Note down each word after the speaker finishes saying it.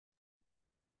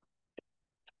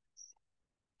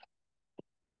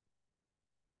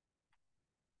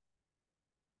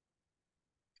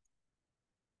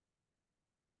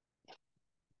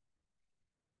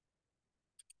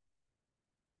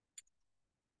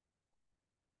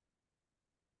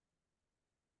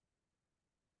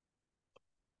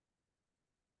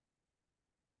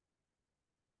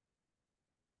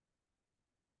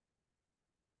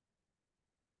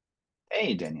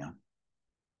Hey, Danielle.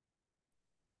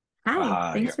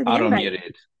 Hi, thanks You're for the auto invite.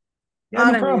 muted.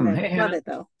 Yeah, no problem. Automated. Hey, Love Hannah. it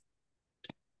though.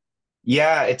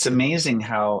 Yeah, it's amazing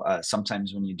how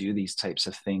sometimes when you do these types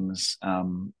of things,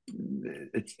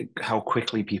 how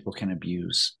quickly people can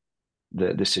abuse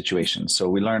the situation. So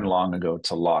we learned long ago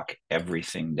to lock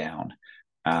everything down,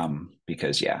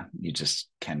 because yeah, you just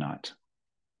cannot.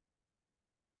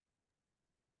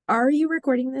 Are you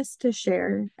recording this to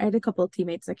share? I had a couple of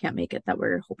teammates that can't make it that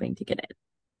were hoping to get it.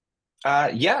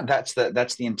 Yeah, that's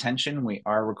the intention. We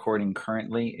are recording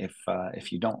currently.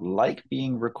 If you don't like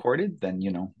being recorded, then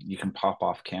you can pop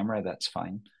off camera. That's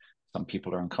fine. Some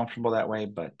people are uncomfortable that way,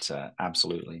 but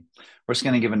absolutely. We're just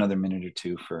going to give another minute or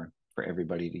two for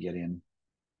everybody to get in,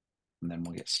 and then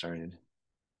we'll get started.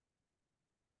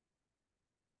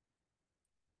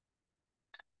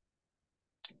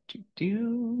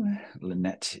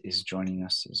 Lynette is joining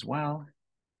us as well.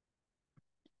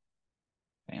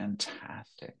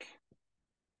 Fantastic.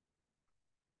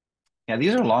 Yeah,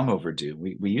 these are long overdue.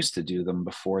 We used to do them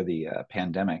before the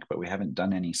pandemic, but we haven't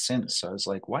done any since. So I was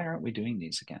like, why aren't we doing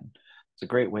these again? It's a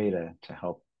great way to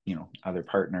help, other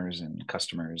partners and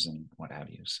customers and what have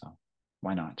you. So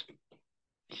why not?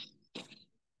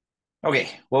 Okay,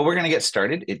 well, we're gonna get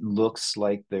started. It looks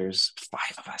like there's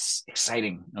five of us.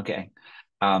 Exciting. Okay.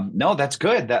 No, that's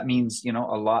good. That means, a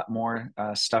lot more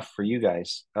stuff for you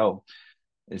guys. Oh,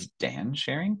 is Dan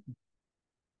sharing?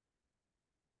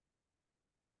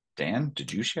 Dan,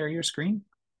 did you share your screen?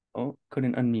 Oh,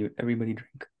 couldn't unmute. Everybody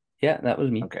drink. Yeah, that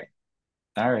was me. Okay.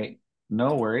 All right.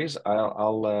 No worries.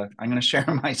 I'm going to share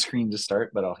my screen to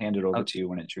start, but I'll hand it over Uh, to you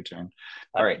when it's your turn.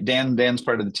 uh, All right. Dan's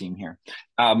part of the team here.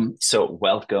 So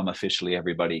welcome officially,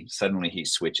 everybody. Suddenly he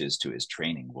switches to his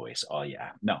training voice. Oh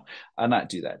yeah. No, I'll not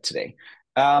do that today.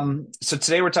 So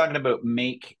today we're talking about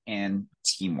make and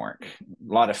teamwork.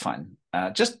 A lot of fun.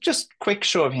 Just quick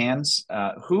show of hands.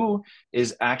 Who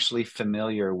is actually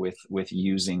familiar with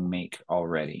using make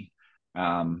already?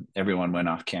 Everyone went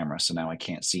off camera, so now I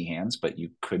can't see hands, but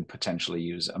you could potentially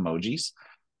use emojis.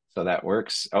 So that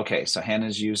works. Okay, so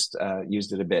Hannah's used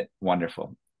it a bit.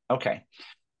 Wonderful. Okay.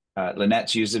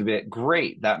 Lynette's used it a bit.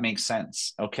 Great. That makes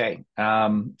sense. Okay. So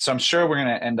I'm sure we're going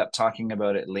to end up talking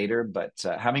about it later, but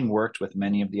having worked with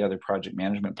many of the other project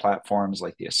management platforms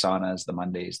like the Asanas, the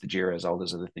Mondays, the Jiras, all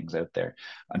those other things out there,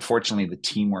 unfortunately, the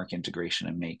teamwork integration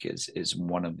in Make is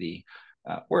one of the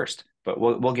worst. But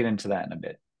we'll get into that in a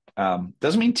bit.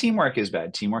 Doesn't mean teamwork is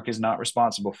bad. Teamwork is not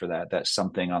responsible for that. That's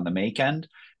something on the Make end.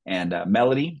 And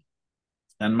Melody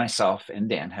and myself and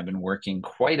Dan have been working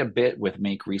quite a bit with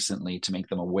Make recently to make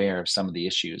them aware of some of the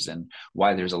issues and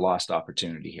why there's a lost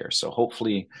opportunity here. So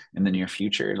hopefully in the near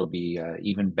future, it'll be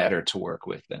even better to work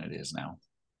with than it is now.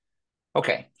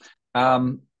 Okay.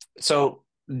 Um, so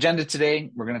agenda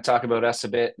today, we're going to talk about us a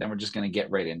bit, then we're just going to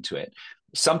get right into it.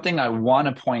 Something I want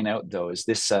to point out though is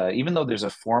this: even though there's a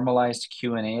formalized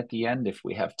Q&A at the end, if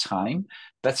we have time,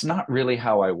 that's not really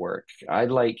how I work. I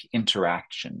like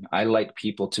interaction. I like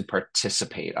people to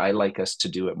participate. I like us to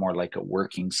do it more like a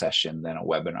working session than a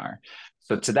webinar.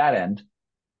 So to that end,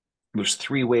 there's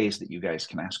three ways that you guys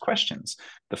can ask questions.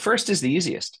 The first is the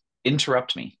easiest: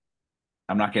 interrupt me.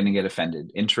 I'm not going to get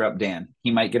offended. Interrupt Dan.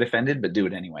 He might get offended, but do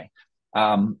it anyway.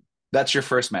 Um, that's your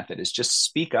first method: is just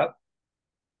speak up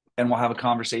and we'll have a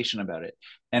conversation about it.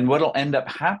 And what'll end up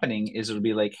happening is it'll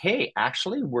be like, hey,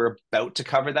 actually, we're about to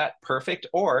cover that. Perfect.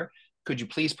 Or could you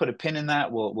please put a pin in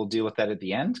that? We'll deal with that at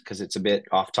the end because it's a bit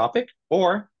off topic.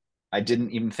 Or I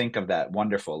didn't even think of that.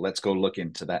 Wonderful. Let's go look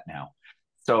into that now.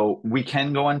 So we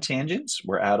can go on tangents.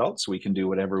 We're adults. We can do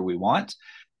whatever we want.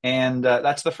 And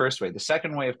that's the first way. The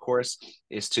second way, of course,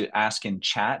 is to ask in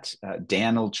chat.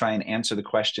 Dan will try and answer the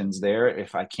questions there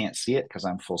if I can't see it because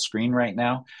I'm full screen right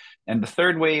now. And the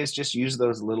third way is just use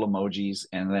those little emojis.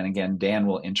 And then again, Dan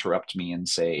will interrupt me and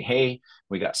say, hey,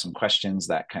 we got some questions,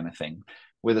 that kind of thing.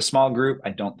 With a small group, I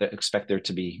don't expect there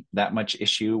to be that much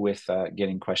issue with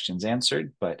getting questions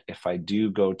answered. But if I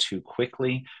do go too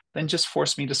quickly, then just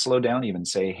force me to slow down, even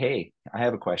say, hey, I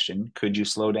have a question. Could you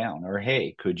slow down? Or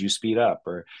hey, could you speed up?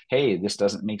 Or hey, this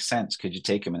doesn't make sense. Could you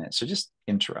take a minute? So just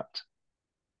interrupt.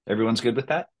 Everyone's good with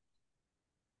that?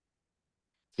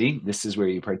 See, this is where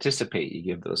you participate. You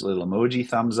give those little emoji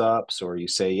thumbs ups, or you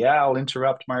say, yeah, I'll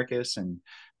interrupt Marcus. And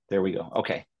there we go.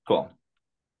 Okay, cool.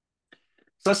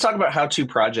 So let's talk about How To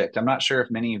Project. I'm not sure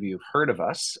if many of you have heard of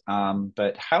us,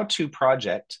 but How To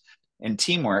Project and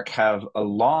Teamwork have a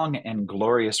long and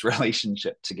glorious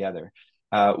relationship together.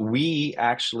 We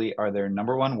actually are their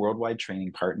number one worldwide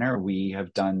training partner. We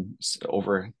have done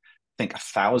over, I think,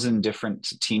 1,000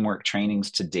 different teamwork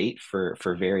trainings to date for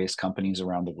various companies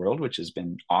around the world, which has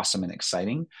been awesome and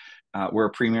exciting. we're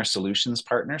a premier solutions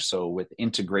partner. So with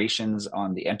integrations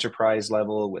on the enterprise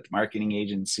level with marketing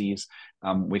agencies,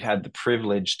 we've had the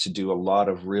privilege to do a lot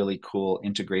of really cool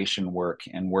integration work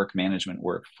and work management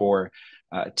work for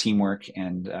Teamwork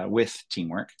and with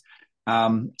Teamwork.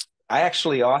 I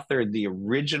actually authored the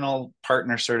original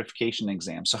partner certification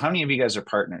exam. So how many of you guys are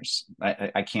partners?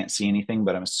 I can't see anything,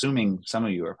 but I'm assuming some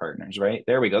of you are partners, right?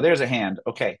 There we go. There's a hand.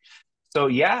 Okay. So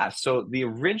yeah, so the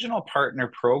original partner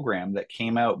program that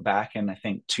came out back in, I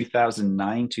think,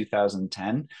 2009,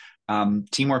 2010,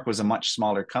 Teamwork was a much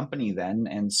smaller company then.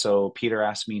 And so Peter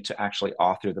asked me to actually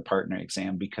author the partner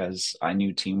exam because I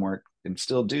knew Teamwork and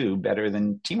still do better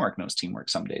than Teamwork knows Teamwork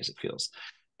some days, it feels.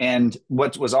 And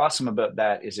what was awesome about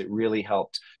that is it really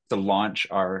helped to launch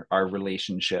our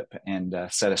relationship and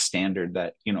set a standard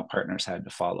that partners had to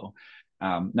follow.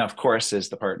 Now, of course, as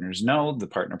the partners know, the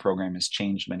partner program has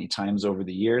changed many times over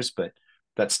the years, but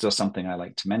that's still something I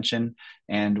like to mention.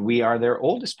 And we are their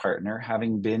oldest partner,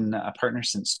 having been a partner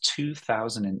since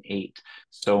 2008.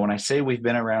 So when I say we've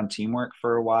been around Teamwork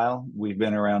for a while, we've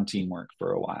been around Teamwork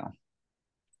for a while.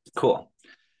 Cool.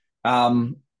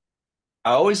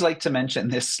 I always like to mention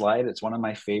this slide. It's one of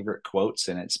my favorite quotes,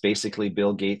 and it's basically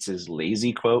Bill Gates's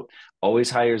lazy quote: always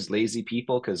hires lazy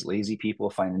people because lazy people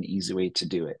find an easy way to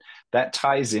do it. That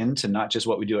ties into not just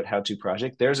what we do at How To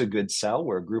Project. There's a good sell.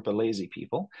 We're a group of lazy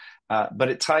people, but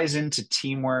it ties into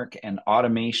teamwork and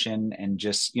automation and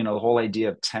just, the whole idea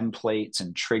of templates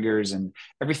and triggers and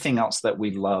everything else that we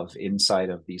love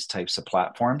inside of these types of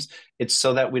platforms. It's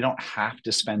so that we don't have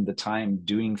to spend the time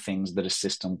doing things that a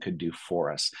system could do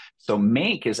for us. So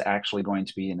Make is actually going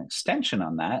to be an extension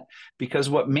on that, because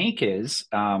what Make is,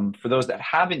 for those that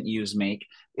haven't used Make,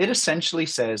 it essentially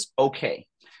says, okay,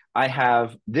 I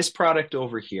have this product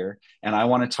over here and I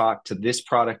want to talk to this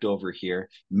product over here.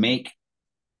 Make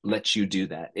lets you do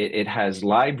that. It has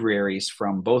libraries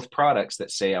from both products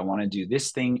that say, I want to do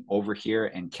this thing over here,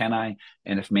 and can I?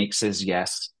 And if Make says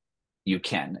yes, you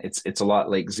can. It's a lot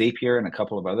like Zapier and a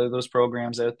couple of other those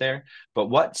programs out there. But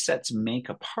what sets Make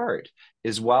apart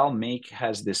is while Make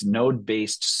has this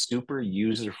node-based, super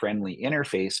user-friendly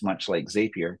interface, much like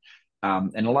Zapier,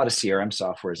 and a lot of CRM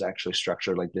software is actually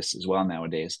structured like this as well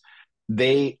nowadays,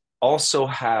 they also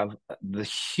have the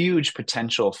huge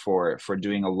potential for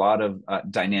doing a lot of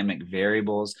dynamic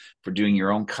variables, for doing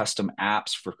your own custom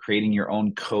apps, for creating your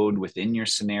own code within your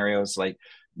scenarios. Like,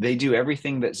 they do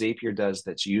everything that Zapier does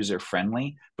that's user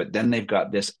friendly, but then they've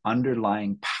got this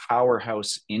underlying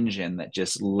powerhouse engine that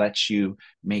just lets you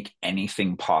make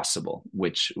anything possible,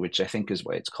 which I think is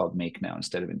why it's called Make now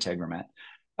instead of Integromat.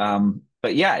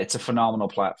 But yeah, it's a phenomenal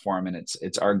platform, and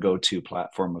it's our go-to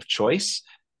platform of choice.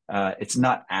 It's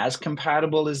not as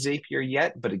compatible as Zapier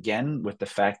yet, but again, with the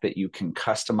fact that you can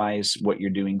customize what you're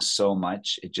doing so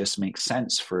much, it just makes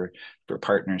sense for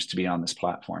partners to be on this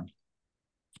platform.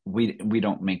 We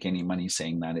don't make any money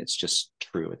saying that. It's just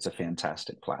true. It's a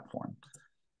fantastic platform.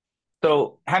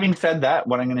 So having said that,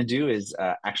 what I'm going to do is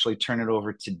actually turn it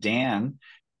over to Dan,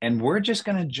 and we're just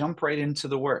going to jump right into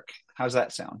the work. How's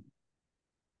that sound?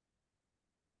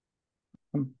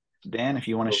 Dan, if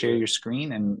you want to share your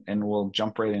screen, and we'll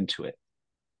jump right into it.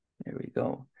 There we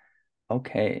go.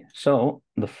 Okay, so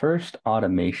the first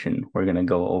automation we're going to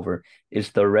go over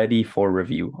is the ready for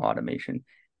review automation.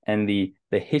 And the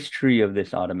history of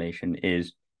this automation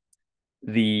is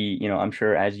I'm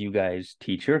sure as you guys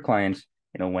teach your clients,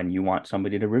 when you want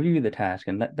somebody to review the task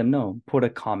and let them know, put a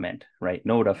comment, right?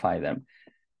 Notify them.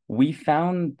 We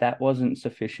found that wasn't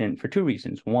sufficient for two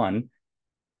reasons. One,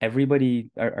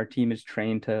 everybody, our team is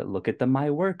trained to look at the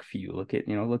My Work view, look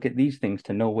at these things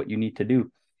to know what you need to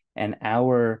do. And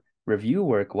our review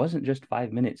work wasn't just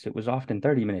 5 minutes. It was often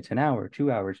 30 minutes, an hour,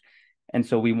 2 hours. And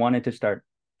so we wanted to start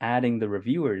adding the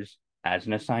reviewers as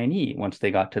an assignee once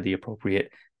they got to the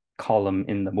appropriate column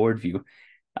in the board view.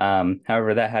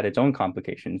 However, that had its own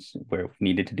complications where we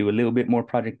needed to do a little bit more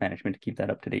project management to keep that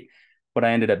up to date. What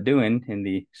I ended up doing, in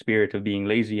the spirit of being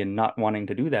lazy and not wanting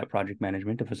to do that project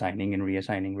management of assigning and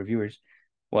reassigning reviewers,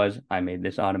 was I made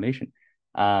this automation.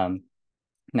 Now,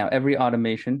 every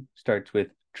automation starts with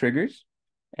triggers,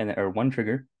 or one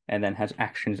trigger, and then has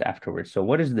actions afterwards. So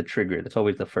what is the trigger? That's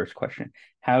always the first question.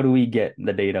 How do we get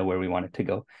the data where we want it to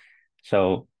go?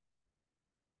 So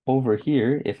over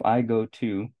here, if I go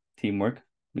to Teamwork,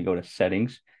 we go to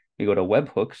settings, we go to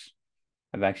webhooks.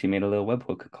 I've actually made a little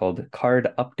webhook called card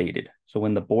updated. So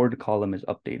when the board column is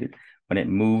updated, when it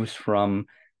moves from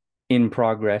in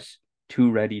progress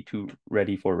to ready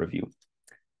for review.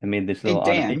 I made this little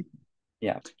automation.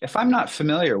 Yeah. If I'm not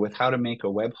familiar with how to make a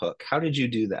webhook, how did you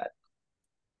do that?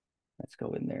 Let's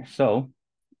go in there. So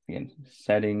again,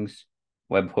 settings,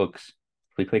 webhooks.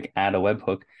 If we click add a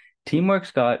webhook,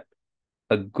 Teamwork's got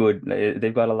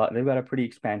they've got a pretty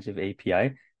expansive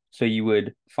API. So you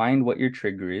would find what your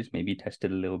trigger is, maybe test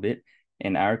it a little bit.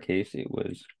 In our case, it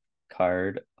was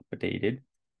card updated,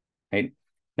 right?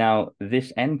 Now,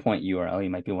 this endpoint URL, you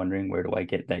might be wondering, where do I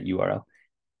get that URL?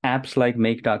 Apps like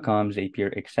make.com,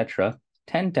 Zapier, etc.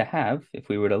 tend to have, if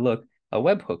we were to look, a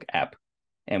webhook app.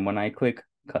 And when I click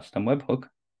custom webhook,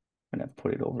 I'm going to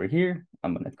put it over here.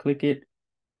 I'm going to click it.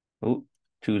 Oh,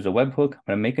 choose a webhook. I'm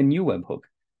going to make a new webhook.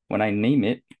 When I name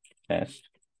it test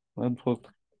webhook,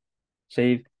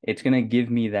 save, it's going to give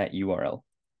me that URL.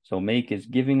 So make is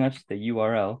giving us the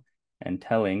URL and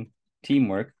telling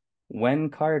Teamwork, when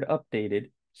card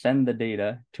updated, send the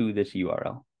data to this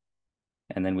URL.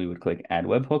 And then we would click add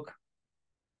webhook,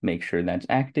 make sure that's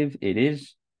active. It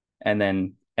is. And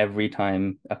then every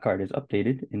time a card is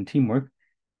updated in Teamwork,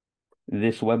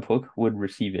 this webhook would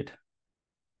receive it.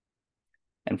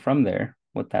 And from there,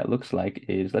 what that looks like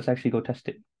is, let's actually go test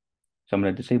it. So I'm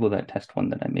going to disable that test one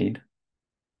that I made.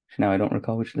 So now I don't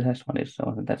recall which the test one is,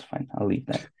 so that's fine. I'll leave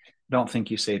that. Don't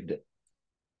think you saved it.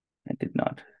 I did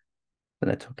not, but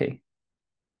that's okay.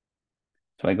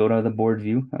 So I go to the board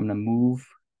view. I'm going to move,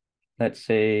 let's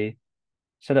say,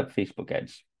 set up Facebook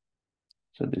ads.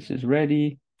 So this is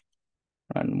ready,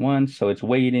 run once. So it's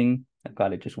waiting. I've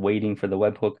got it just waiting for the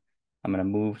webhook. I'm going to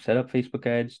move set up Facebook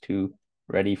ads to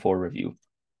ready for review.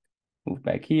 Move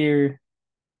back here.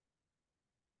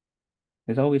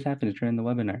 This always happens during the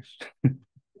webinars.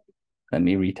 Let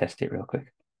me retest it real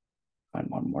quick. Run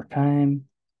one more time.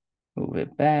 Move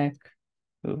it back.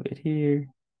 Move it here.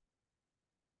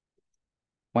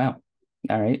 Wow.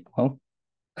 All right. Well,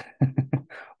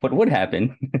 what would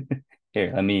happen?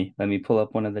 Here, let me pull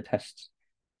up one of the tests.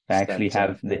 I actually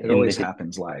have it always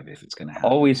happens live if it's going to happen.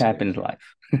 Always happens live.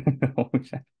 Always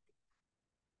happens.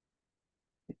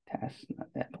 Task, not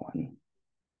that one.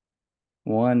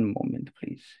 One moment,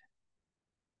 please.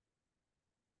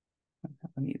 Not that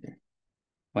one either.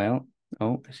 Well,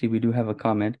 oh, I see we do have a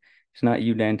comment. It's not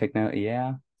you, Dan Technology.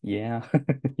 Yeah. Yeah.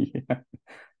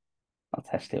 I'll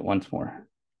test it once more.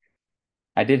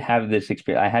 I did have this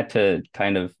experience. I had to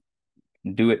kind of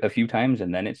do it a few times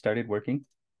and then it started working.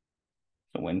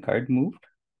 So when card moved,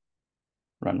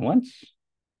 run once,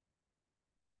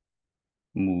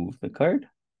 move the card.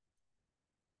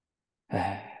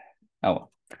 Oh,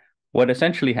 what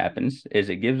essentially happens is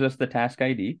it gives us the task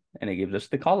ID and it gives us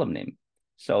the column name.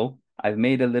 So I've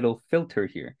made a little filter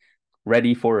here,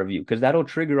 ready for review, because that'll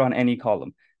trigger on any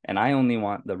column. And I only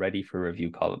want the ready for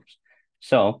review columns.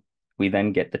 So we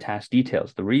then get the task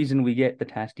details. The reason we get the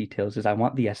task details is I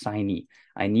want the assignee.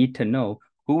 I need to know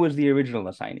who was the original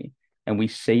assignee. And we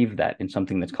save that in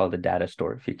something that's called a data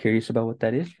store. If you're curious about what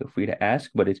that is, feel free to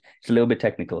ask, but it's a little bit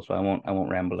technical, so I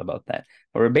won't ramble about that.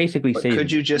 But we're basically saving.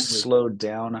 Could you just slow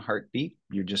down a heartbeat?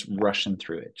 You're just rushing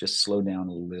through it. Just slow down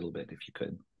a little bit if you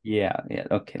could. Yeah.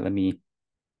 Okay,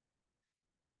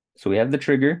 so we have the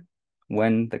trigger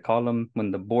when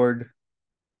the board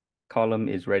column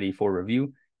is ready for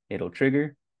review, it'll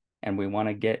trigger, and we want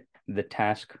to get the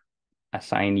task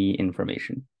assignee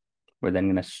information. We're then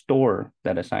going to store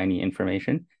that assignee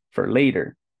information for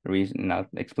later. The reason, and I'll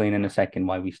explain in a second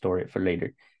why we store it for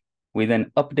later. We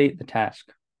then update the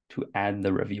task to add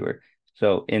the reviewer.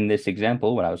 So in this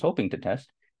example, what I was hoping to test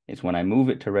is when I move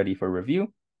it to ready for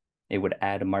review, it would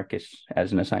add Marcus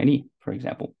as an assignee, for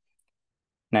example.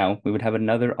 Now we would have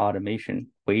another automation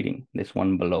waiting, this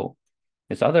one below.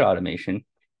 This other automation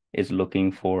is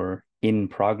looking for in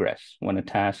progress when a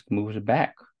task moves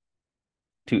back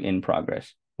to in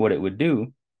progress. What it would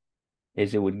do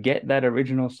is it would get that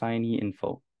original assignee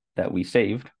info that we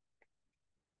saved,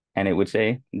 and it would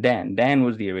say, Dan. Dan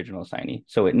was the original assignee.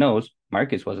 So it knows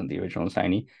Marcus wasn't the original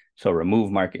assignee, so remove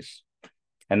Marcus.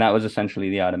 And that was essentially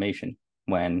the automation.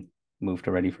 When move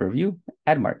to ready for review,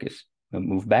 add Marcus.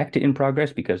 Move back to in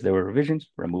progress because there were revisions,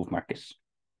 remove Marcus.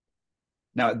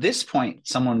 Now, at this point,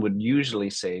 someone would usually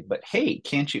say, but hey,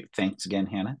 thanks again,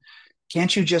 Hannah,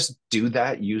 can't you just do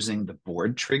that using the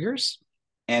board triggers?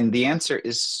 And the answer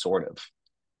is sort of,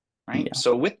 right? Yeah.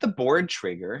 So with the board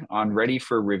trigger on ready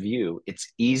for review,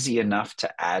 it's easy enough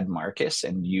to add Marcus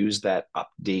and use that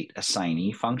update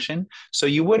assignee function. So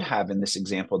you would have, in this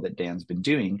example that Dan's been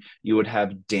doing, you would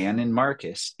have Dan and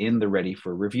Marcus in the ready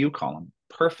for review column.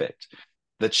 Perfect.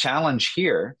 The challenge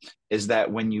here is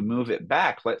that when you move it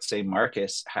back, let's say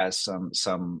Marcus has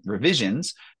some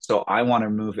revisions, so I want to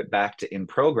move it back to in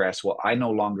progress. Well, I no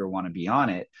longer want to be on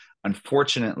it.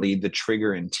 Unfortunately, the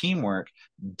trigger in Teamwork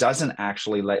doesn't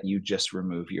actually let you just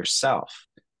remove yourself.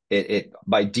 It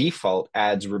by default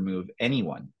adds remove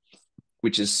anyone.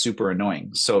 which is super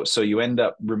annoying. So you end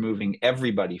up removing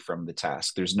everybody from the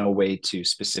task. There's no way to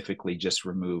specifically just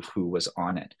remove who was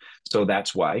on it. So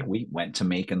that's why we went to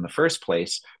Make in the first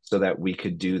place, so that we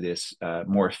could do this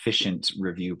more efficient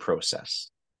review process.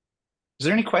 Is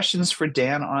there any questions for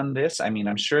Dan on this? I mean,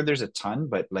 I'm sure there's a ton,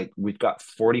 but like we've got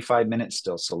 45 minutes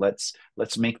still. So let's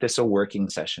make this a working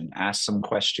session. Ask some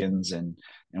questions, and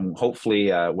hopefully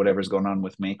whatever's going on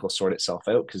with Make will sort itself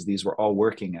out, because these were all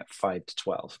working at 5 to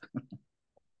 12.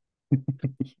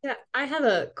 Yeah, I have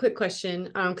a quick question,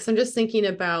 because I'm just thinking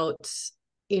about,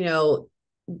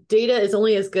 data is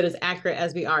only as good as accurate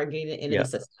as we are getting it into the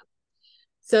system.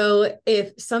 So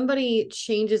if somebody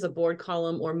changes a board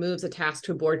column or moves a task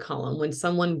to a board column when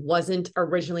someone wasn't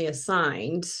originally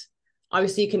assigned,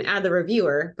 obviously you can add the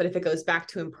reviewer, but if it goes back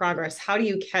to in progress, how do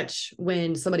you catch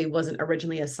when somebody wasn't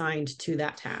originally assigned to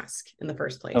that task in the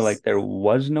first place? So like there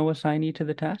was no assignee to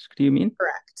the task, do you mean?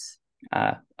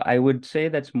 Correct. I would say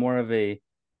that's more of a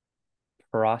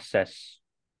process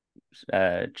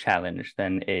challenge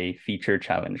than a feature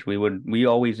challenge. We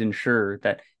always ensure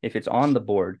that if it's on the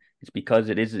board, it's because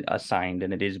it is assigned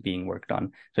and it is being worked on.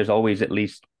 So there's always at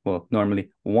least, well, normally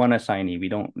one assignee.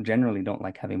 We generally don't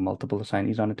like having multiple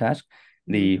assignees on a task.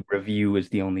 The review is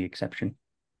the only exception.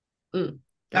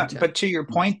 Gotcha. But to your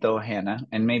point though, Hannah,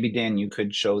 and maybe Dan, you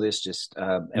could show this just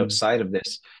outside of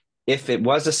this. If it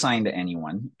was assigned to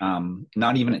anyone,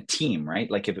 not even a team, right?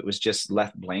 Like if it was just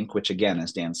left blank, which again,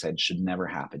 as Dan said, should never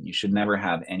happen. You should never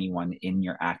have anyone in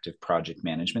your active project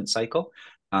management cycle.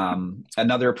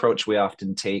 Another approach we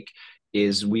often take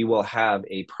is we will have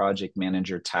a project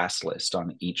manager task list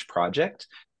on each project,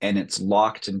 and it's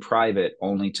locked in private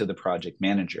only to the project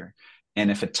manager.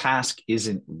 And if a task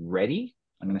isn't ready,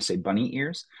 I'm going to say bunny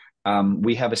ears,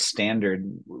 we have a standard,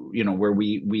 where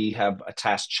we have a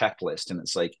task checklist, and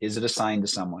it's like, is it assigned to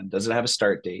someone? Does it have a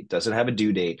start date? Does it have a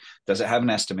due date? Does it have an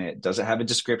estimate? Does it have a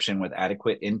description with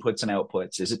adequate inputs and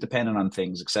outputs? Is it dependent on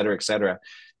things, et cetera, et cetera?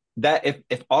 That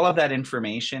if all of that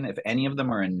information, if any of them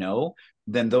are a no,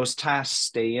 then those tasks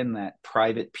stay in that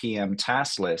private PM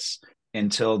task list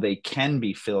until they can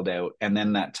be filled out, and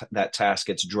then that task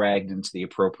gets dragged into the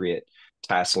appropriate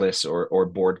task list or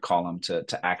board column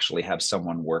to actually have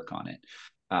someone work on it.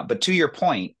 But to your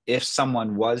point, if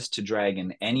someone was to drag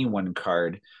an anyone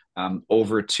card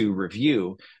over to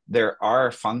review, there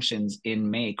are functions in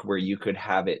Make where you could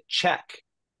have it check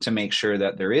to make sure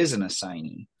that there is an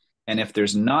assignee. And if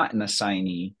there's not an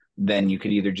assignee, then you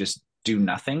could either just do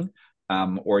nothing,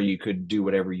 or you could do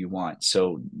whatever you want.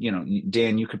 So,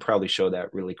 Dan, you could probably show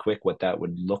that really quick, what that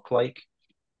would look like.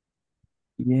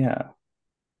 Yeah.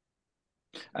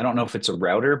 I don't know if it's a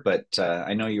router, but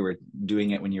I know you were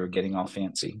doing it when you were getting all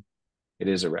fancy. It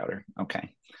is a router.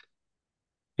 Okay.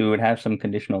 We would have some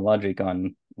conditional logic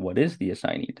on what is the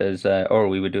assignee. Or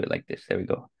we would do it like this. There we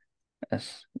go.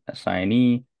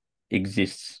 Assignee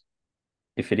exists.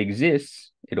 If it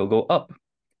exists, it'll go up.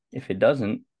 If it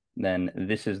doesn't, then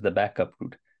this is the backup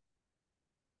route.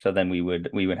 So then we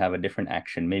would have a different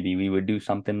action. Maybe we would do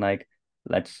something like,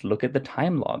 let's look at the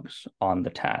time logs on the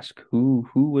task. Who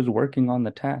was working on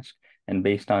the task? And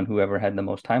based on whoever had the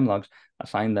most time logs,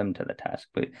 assign them to the task.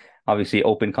 But obviously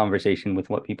open conversation with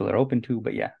what people are open to.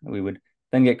 But yeah, we would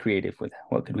then get creative with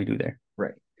what could we do there.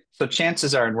 Right. So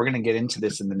chances are, and we're going to get into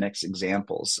this in the next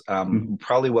examples,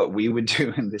 probably what we would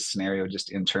do in this scenario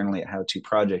just internally at How To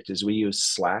Project is we use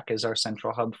Slack as our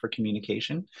central hub for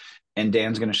communication. And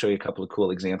Dan's going to show you a couple of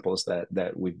cool examples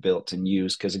that we've built and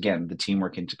used, because again, the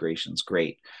teamwork integration is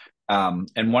great.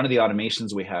 And one of the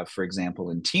automations we have, for example,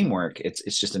 in Teamwork,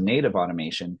 it's just a native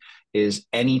automation, is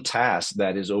any task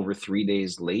that is over 3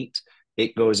 days late,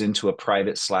 it goes into a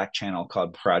private Slack channel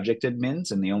called Project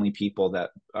Admins, and the only people that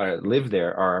live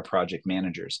there are our project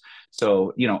managers.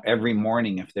 So, every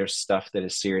morning, if there's stuff that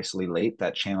is seriously late,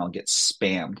 that channel gets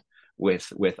spammed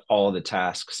with all the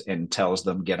tasks and tells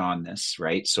them, get on this,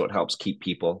 right? So it helps keep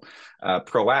people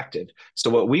proactive. So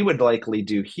what we would likely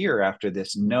do here after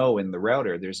this no in the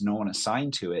router, there's no one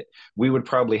assigned to it, we would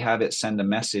probably have it send a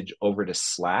message over to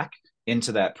Slack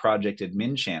into that project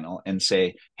admin channel and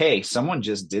say, hey, someone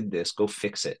just did this, go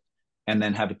fix it, and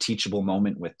then have a teachable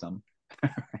moment with them.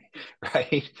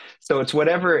 Right. So it's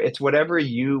whatever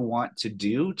you want to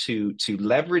do to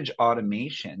leverage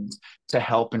automations to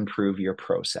help improve your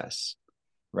process.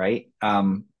 Right.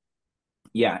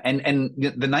 Yeah. And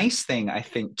the nice thing, I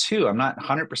think, too, I'm not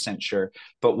 100% sure,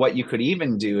 but what you could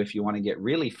even do if you want to get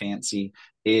really fancy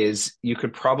is you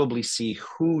could probably see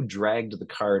who dragged the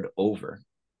card over.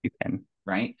 You can.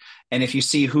 Right. And if you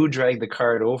see who dragged the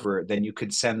card over, then you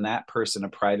could send that person a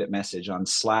private message on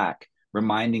Slack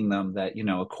reminding them that,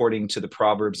 according to the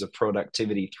Proverbs of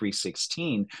Productivity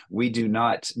 3:16, we do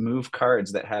not move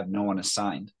cards that have no one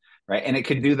assigned, right? And it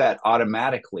could do that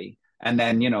automatically. And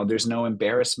then, there's no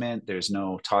embarrassment, there's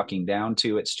no talking down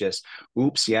to, it's just,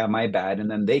 oops, yeah, my bad. And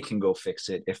then they can go fix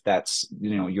it if that's,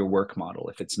 your work model.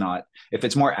 If it's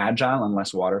more agile and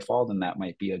less waterfall, then that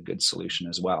might be a good solution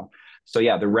as well. So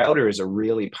yeah, the router is a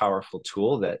really powerful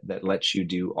tool that lets you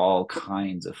do all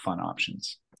kinds of fun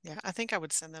options. Yeah, I think I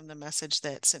would send them the message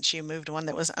that since you moved one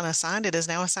that was unassigned, it is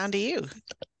now assigned to you.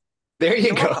 There you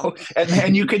You're go. welcome.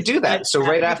 And you could do that. So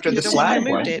right after the You're the one Slack who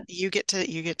moved one, it, you get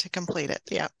to complete it.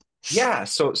 Yeah. yeah.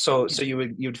 So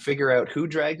you'd figure out who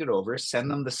dragged it over,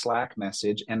 send them the Slack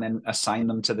message, and then assign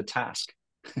them to the task.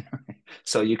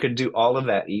 So you could do all of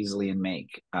that easily in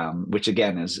Make, which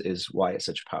again is why it's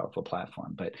such a powerful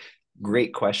platform. But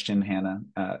great question, Hannah,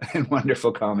 and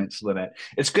wonderful comments, Lynette.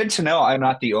 It's good to know I'm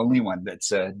not the only one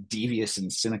that's devious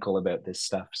and cynical about this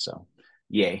stuff. So,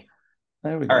 yay!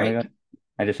 There we go. All right.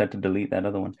 I just had to delete that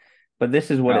other one. But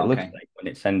this is what it looks like when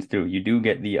it sends through. You do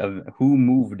get the who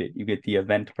moved it. You get the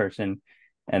event person,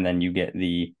 and then you get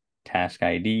the task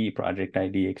ID, project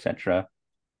ID, etc.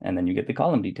 And then you get the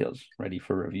column details ready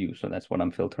for review. So that's what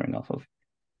I'm filtering off of.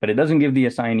 But it doesn't give the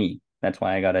assignee. That's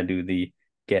why I got to do the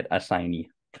get assignee.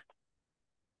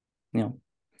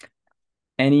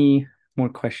 Any more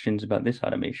questions about this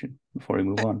automation before we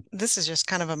move on? This is just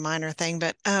kind of a minor thing,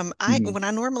 but when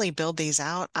I normally build these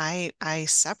out, I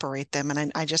separate them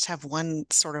and I just have one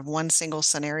single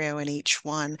scenario in each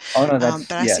one. Oh no, that's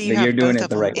but I see you have you're doing both it of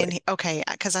the them right in way. Okay,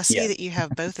 because I see that you have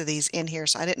both of these in here,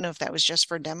 so I didn't know if that was just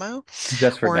for demo,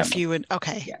 just for or demo. if you would.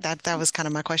 Okay, that was kind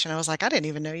of my question. I was like, I didn't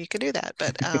even know you could do that,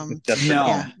 but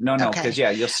no, okay. because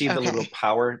you'll see the little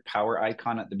power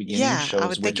icon at the beginning shows I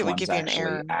would think which it would one's give you an actually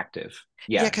error. active.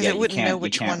 Because it wouldn't know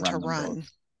which one to run.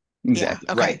 Exactly.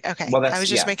 Yeah. Okay. Okay. Well, I was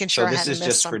just making sure I this hadn't is missed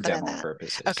just for something in demo that.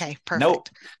 purposes. Okay. Perfect. Nope,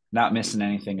 not missing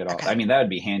anything at all. Okay. I mean, that would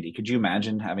be handy. Could you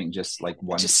imagine having just like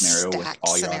one scenario with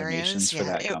all your automations for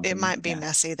that company? It might be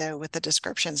messy though with the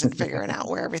descriptions and figuring out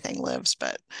where everything lives,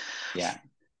 but yeah.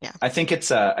 Yeah. I think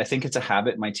it's a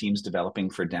habit my team's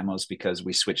developing for demos because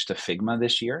we switched to Figma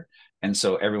this year. And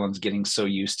so everyone's getting so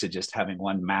used to just having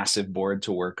one massive board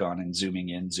to work on and zooming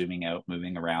in, zooming out,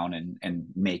 moving around, and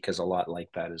Make is a lot like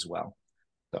that as well.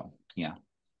 So yeah.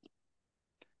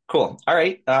 Cool. All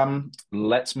right.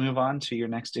 Let's move on to your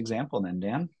next example then,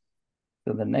 Dan.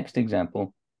 So the next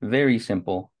example, very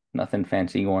simple, nothing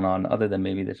fancy going on other than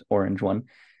maybe this orange one.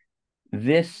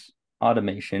 This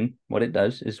automation, what it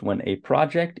does is when a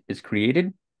project is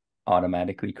created,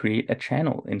 automatically create a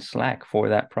channel in Slack for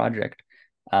that project,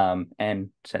 and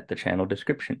set the channel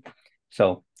description.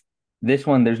 So this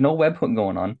one, there's no webhook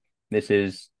going on. This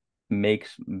is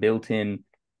Make's built-in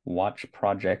watch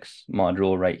projects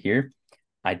module right here.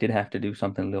 I did have to do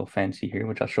something a little fancy here,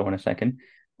 which I'll show in a second.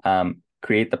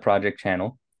 Create the project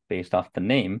channel based off the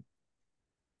name,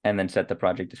 and then set the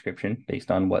project description based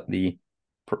on what the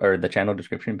channel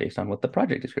description based on what the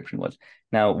project description was.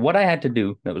 Now, what I had to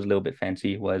do that was a little bit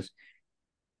fancy was,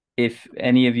 if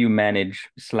any of you manage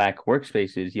Slack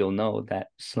workspaces, you'll know that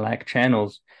Slack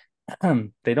channels,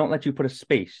 they don't let you put a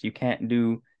space. You can't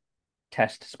do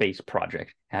test space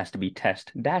project. It has to be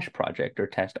test dash project or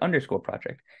test underscore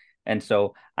project. And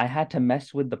so I had to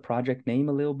mess with the project name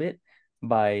a little bit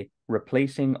by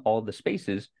replacing all the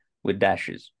spaces with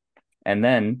dashes. And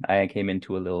then I came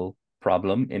into a little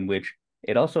problem in which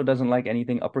it also doesn't like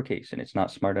anything uppercase, and it's not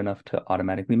smart enough to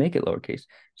automatically make it lowercase.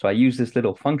 So I use this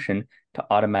little function to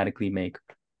automatically make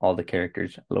all the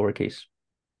characters lowercase.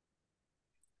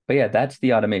 But yeah, that's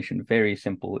the automation. Very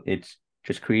simple. It's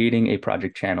just creating a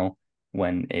project channel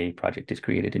when a project is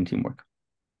created in Teamwork.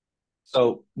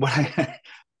 So what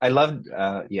I love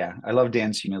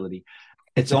Dan's humility.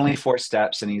 It's only 4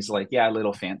 steps, and he's like, yeah, a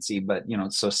little fancy, but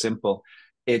it's so simple.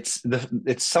 It's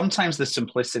sometimes the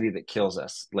simplicity that kills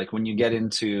us. Like when you get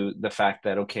into the fact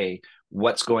that, okay,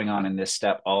 what's going on in this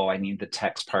step? Oh, I need the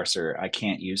text parser. I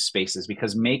can't use spaces,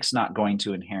 because Make's not going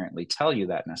to inherently tell you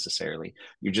that necessarily.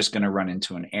 You're just going to run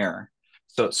into an error.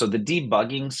 So the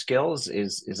debugging skills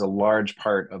is a large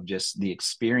part of just the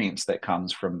experience that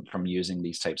comes from using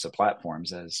these types of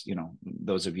platforms, as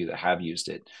those of you that have used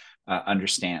it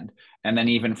understand. And then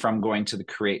even from going to the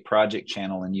create project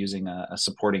channel and using a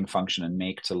supporting function and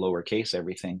Make to lowercase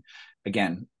everything,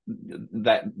 again,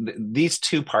 these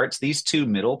two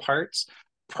middle parts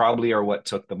probably are what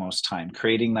took the most time.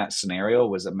 Creating that scenario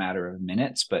was a matter of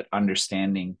minutes, but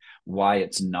understanding why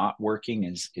it's not working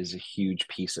is a huge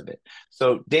piece of it.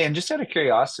 So Dan, just out of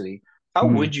curiosity, how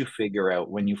would you figure out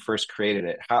when you first created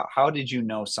it? How did you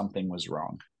know something was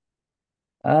wrong?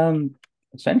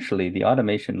 essentially the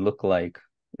automation looked like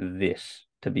this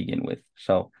to begin with.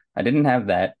 So I didn't have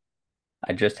that.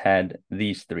 I just had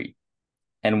these three.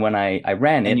 And when I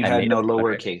ran it, And you I had made no a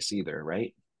project. lowercase either,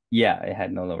 right? Yeah, it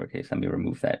had no lowercase. Let me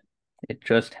remove that. It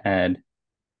just had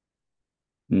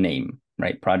name,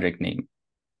 right? Project name.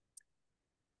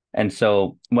 And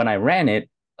so when I ran it,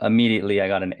 immediately I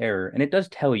got an error, and it does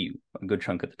tell you a good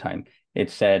chunk of the time. It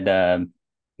said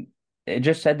it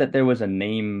just said that there was a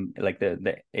name, like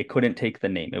the it couldn't take the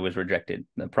name. It was rejected.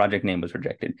 The project name was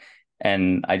rejected.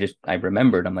 And I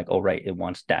remembered, I'm like, oh right, it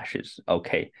wants dashes.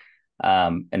 Okay.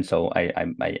 And so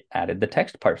I added the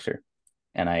text parser,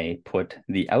 and I put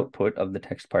the output of the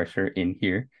text parser in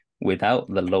here without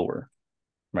the lower,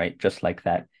 right? Just like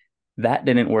that. That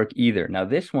didn't work either. Now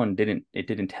this one didn't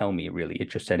tell me really. It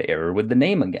just said error with the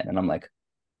name again. And I'm like,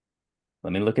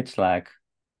 let me look at Slack.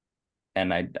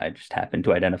 And I just happened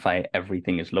to identify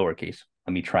everything is lowercase.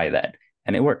 Let me try that.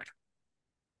 And it worked.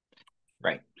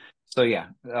 Right. So yeah,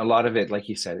 a lot of it, like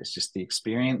you said, is just the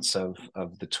experience of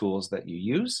the tools that you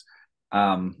use.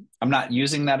 I'm not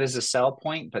using that as a sell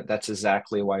point, but that's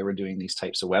exactly why we're doing these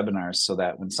types of webinars, so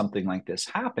that when something like this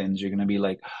happens, you're going to be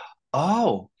like,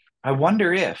 oh, I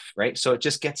wonder if, right? So it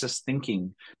just gets us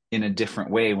thinking in a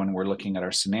different way when we're looking at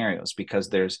our scenarios, because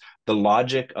there's the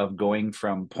logic of going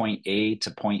from point A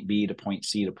to point B to point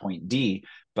C to point D,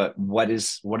 but what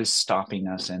is stopping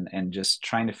us, and just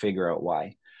trying to figure out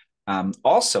why.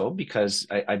 Also, because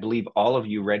I believe all of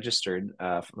you registered,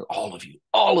 all of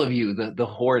you, the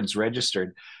hordes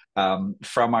registered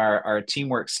from our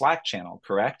Teamwork Slack channel,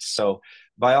 correct? So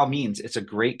by all means, it's a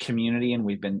great community, and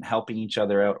we've been helping each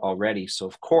other out already. So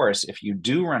of course, if you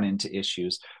do run into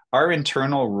issues, our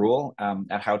internal rule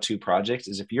at How To Projects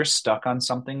is, if you're stuck on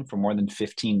something for more than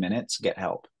 15 minutes, get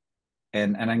help.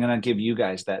 And I'm going to give you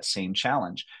guys that same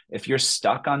challenge. If you're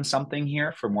stuck on something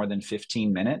here for more than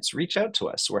 15 minutes, reach out to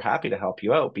us. We're happy to help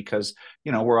you out, because,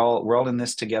 we're all in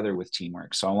this together with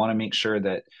teamwork. So I want to make sure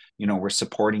that, we're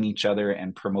supporting each other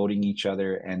and promoting each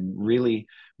other, and really,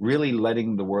 really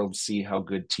letting the world see how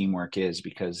good teamwork is,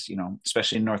 because,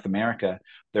 especially in North America,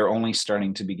 they're only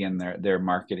starting to begin their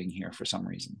marketing here for some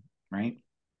reason, right?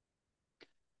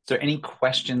 Is there any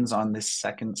questions on this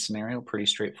second scenario? Pretty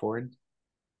straightforward.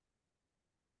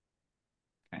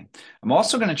 Okay. I'm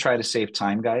also going to try to save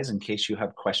time, guys, in case you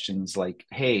have questions like,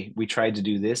 hey, we tried to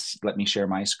do this. Let me share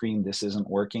my screen. This isn't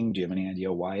working. Do you have any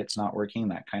idea why it's not working?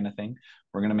 That kind of thing.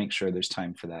 We're going to make sure there's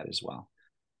time for that as well.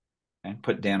 And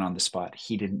put Dan on the spot.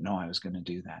 He didn't know I was going to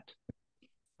do that.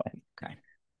 Okay.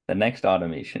 The next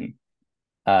automation.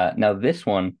 Now this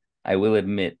one, I will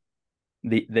admit,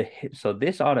 so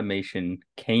this automation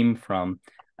came from,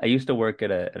 I used to work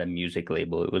at a music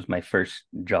label. It was my first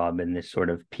job in this sort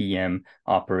of PM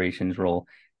operations role.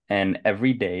 And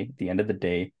every day, at the end of the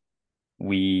day,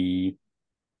 we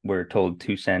were told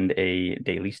to send a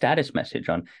daily status message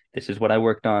on, this is what I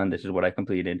worked on, this is what I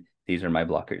completed, these are my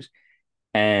blockers.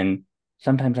 And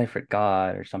sometimes I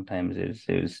forgot, or sometimes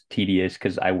it was tedious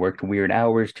because I worked weird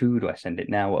hours too. Do I send it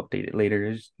now, update it later?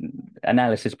 It's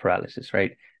analysis paralysis,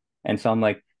 right? And so I'm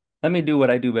like, let me do what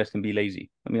I do best and be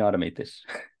lazy. Let me automate this.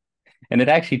 And it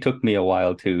actually took me a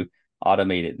while to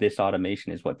automate it. This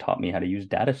automation is what taught me how to use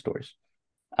data stores.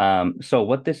 So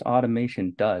what this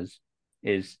automation does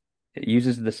is it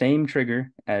uses the same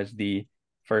trigger as the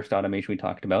first automation we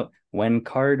talked about, when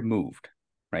card moved,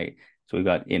 right? So we've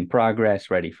got in progress,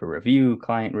 ready for review,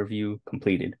 client review,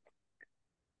 completed.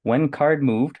 When card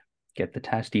moved, get the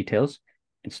task details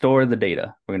and store the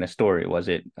data. We're going to store it. Was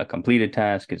it a completed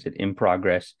task? Is it in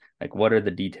progress? Like, what are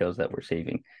the details that we're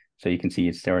saving? So you can see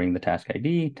it's storing the task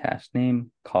ID, task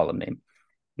name, column name.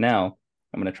 Now,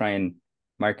 I'm going to try and,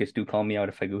 Marcus, do call me out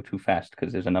if I go too fast,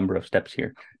 because there's a number of steps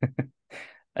here.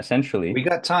 Essentially, we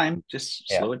got time. Just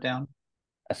slow it down.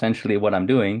 Essentially, what I'm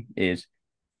doing is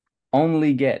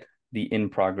only get the in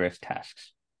progress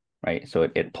tasks, right? So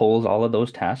it pulls all of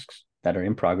those tasks that are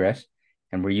in progress,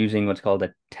 and we're using what's called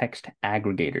a text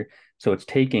aggregator. So it's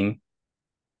taking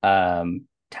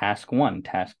task 1,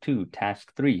 task 2,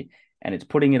 task 3, and it's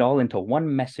putting it all into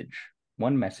one message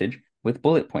with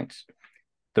bullet points.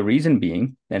 The reason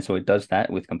being, and so it does that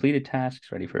with completed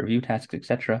tasks, ready for review tasks,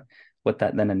 etc. What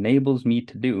that then enables me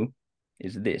to do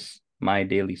is this, my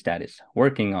daily status,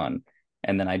 working on,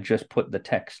 and then I just put the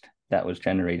text that was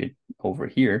generated over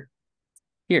here.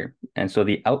 And so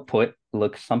the output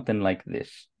looks something like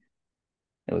this.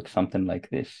 It looks something like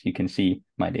this. You can see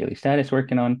my daily status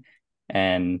working on,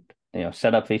 and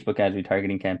set up Facebook ads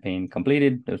retargeting campaign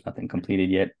completed. There's nothing completed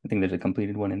yet. I think there's a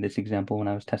completed one in this example when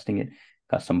I was testing it.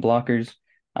 Got some blockers.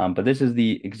 But this is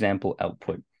the example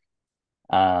output.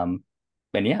 And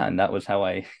that was how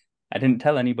I I didn't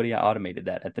tell anybody I automated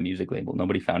that at the music label.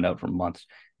 Nobody found out for months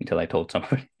until I told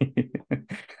somebody.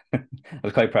 I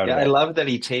was quite proud of I that. love that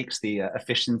he takes the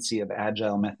efficiency of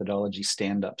agile methodology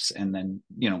stand-ups and then,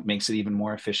 makes it even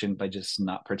more efficient by just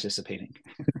not participating.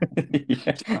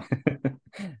 Yeah.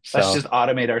 Let's just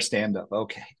automate our stand-up.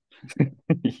 Okay.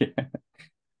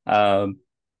 Yeah.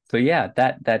 So yeah,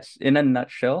 that's in a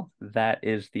nutshell, that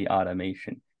is the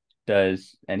automation.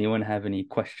 Does anyone have any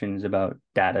questions about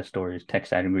data stores,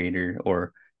 text aggregator,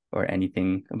 or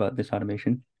anything about this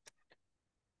automation?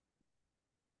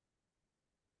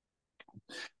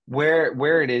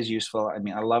 Where it is useful, I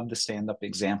mean, I love the stand-up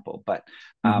example, but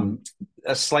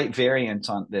a slight variant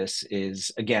on this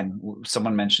is, again,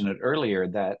 someone mentioned it earlier,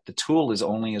 that the tool is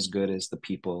only as good as the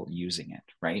people using it,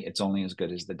 right? It's only as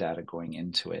good as the data going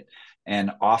into it.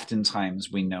 And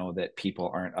oftentimes we know that people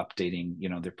aren't updating,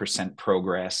 their percent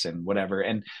progress and whatever.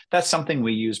 And that's something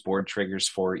we use board triggers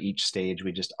for each stage.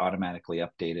 We just automatically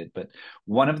update it. But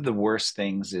one of the worst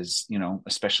things is,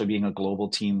 especially being a global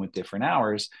team with different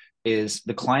hours, is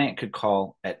the client could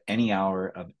call at any hour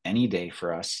of any day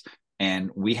for us, and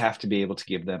we have to be able to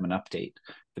give them an update.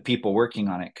 The people working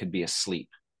on it could be asleep,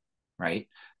 right?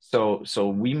 So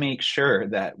we make sure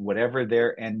that whatever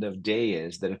their end of day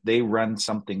is, that if they run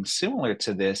something similar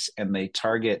to this and they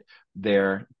target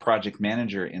their project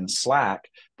manager in Slack,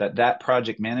 that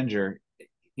project manager,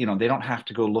 they don't have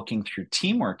to go looking through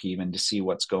Teamwork even to see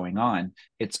what's going on.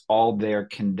 It's all there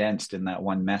condensed in that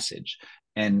one message.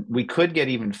 And we could get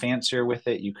even fancier with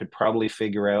it. You could probably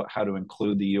figure out how to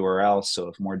include the URL. So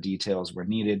if more details were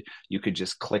needed, you could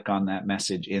just click on that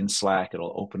message in Slack.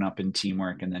 It'll open up in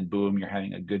Teamwork, and then boom, you're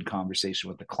having a good conversation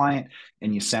with the client,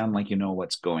 and you sound like you know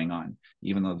what's going on,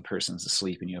 even though the person's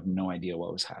asleep and you have no idea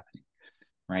what was happening,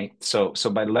 right? So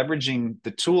by leveraging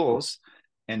the tools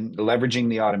and leveraging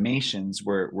the automations,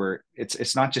 where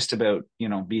it's not just about,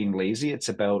 being lazy. It's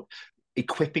about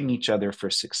equipping each other for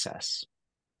success,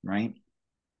 right?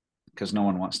 Because no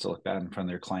one wants to look bad in front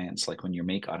of their clients, like when your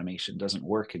make automation doesn't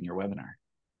work in your webinar.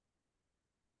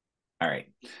 All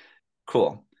right,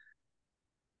 cool.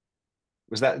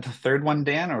 Was that the third one,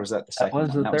 Dan, or was that the second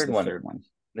one? That was the third one.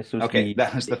 This was okay.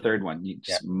 That was the third one. You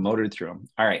just motored through them.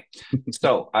 All right.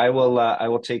 So I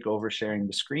will take over sharing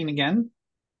the screen again.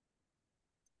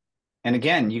 And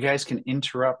again, you guys can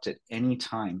interrupt at any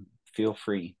time. Feel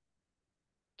free.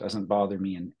 Doesn't bother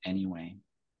me in any way.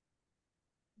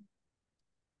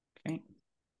 Okay,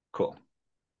 cool.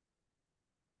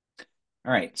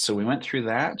 All right, so we went through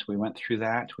that, we went through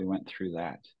that, we went through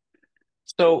that.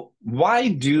 So why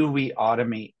do we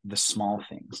automate the small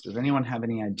things? Does anyone have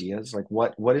any ideas? Like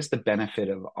what is the benefit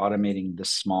of automating the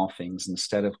small things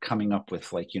instead of coming up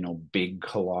with, like, big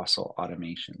colossal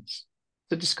automations?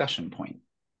 It's a discussion point.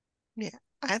 Yeah.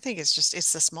 I think it's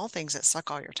the small things that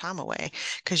suck all your time away,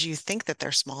 because you think that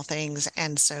they're small things.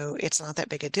 And so it's not that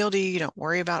big a deal to you. You don't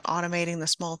worry about automating the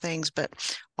small things, but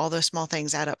all those small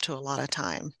things add up to a lot of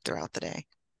time throughout the day.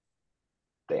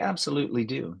 They absolutely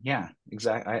do. Yeah,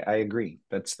 exactly. I agree.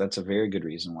 That's a very good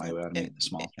reason why we automate the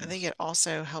small things. I think it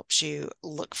also helps you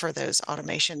look for those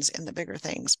automations in the bigger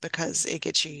things, because it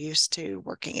gets you used to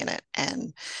working in it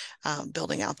and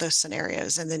building out those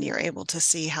scenarios. And then you're able to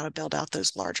see how to build out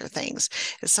those larger things.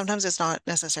 Sometimes it's not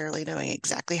necessarily knowing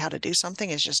exactly how to do something.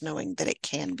 It's just knowing that it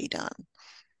can be done.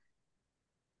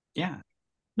 Yeah,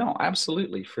 no,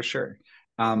 absolutely, for sure.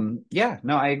 Yeah,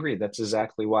 no, I agree. That's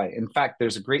exactly why. In fact,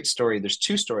 there's a great story. There's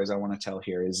two stories I want to tell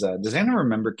here. Does anyone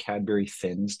remember Cadbury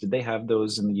Thins? Did they have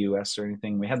those in the US or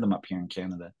anything? We had them up here in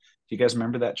Canada. Do you guys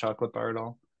remember that chocolate bar at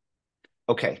all?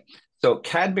 Okay, so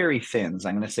Cadbury Thins,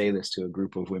 I'm going to say this to a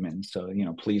group of women, so,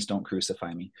 please don't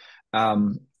crucify me.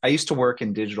 I used to work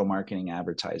in digital marketing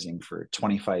advertising for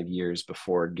 25 years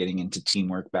before getting into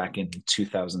Teamwork back in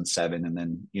 2007, and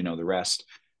then, the rest.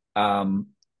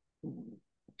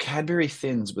 Cadbury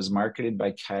Thins was marketed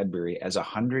by Cadbury as a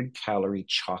 100-calorie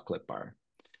chocolate bar,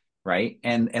 right?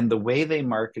 And the way they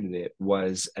marketed it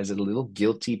was as a little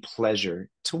guilty pleasure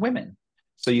to women.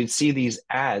 So you'd see these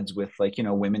ads with, like,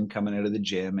 women coming out of the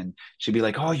gym, and she'd be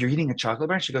like, "Oh, you're eating a chocolate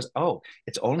bar?" And she goes, "Oh,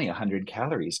 it's only 100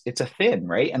 calories. It's a thin,"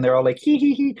 right? And they're all like, "Hee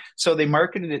hee hee." So they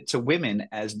marketed it to women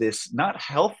as this not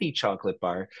healthy chocolate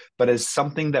bar, but as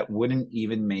something that wouldn't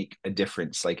even make a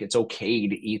difference. Like, it's okay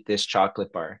to eat this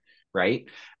chocolate bar, right?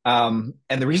 And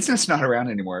the reason it's not around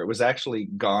anymore, it was actually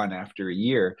gone after a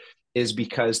year, is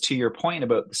because, to your point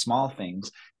about the small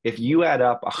things, if you add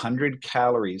up 100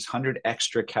 calories, 100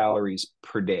 extra calories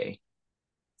per day,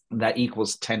 that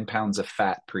equals 10 pounds of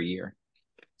fat per year.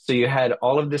 So you had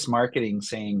all of this marketing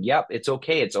saying, yep, it's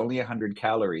okay, it's only 100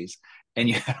 calories. And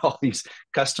you had all these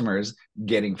customers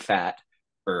getting fat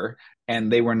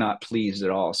and they were not pleased at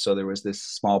all. So there was this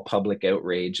small public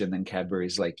outrage, and then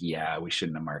Cadbury's like, yeah, we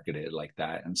shouldn't have marketed it like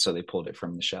that, and so they pulled it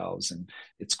from the shelves. And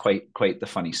it's quite the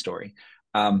funny story.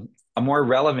 A more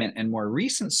relevant and more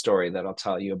recent story that I'll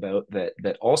tell you about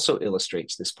that also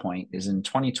illustrates this point is in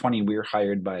 2020 we were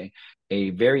hired by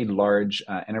a very large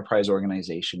enterprise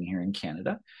organization here in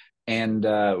Canada, and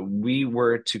we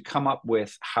were to come up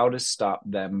with how to stop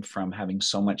them from having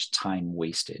so much time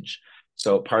wastage.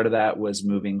 So part of that was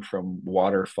moving from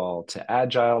waterfall to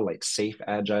agile, like SAFe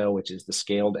Agile, which is the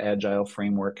scaled agile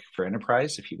framework for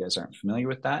enterprise, if you guys aren't familiar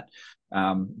with that.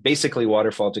 Basically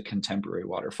waterfall to contemporary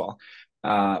waterfall.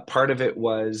 Part of it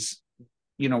was,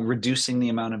 reducing the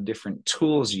amount of different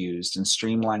tools used and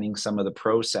streamlining some of the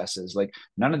processes. Like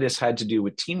none of this had to do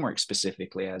with teamwork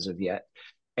specifically as of yet.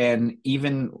 And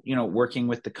even, working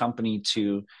with the company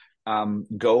to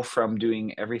go from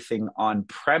doing everything on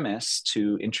premise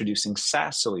to introducing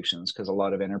SaaS solutions, because a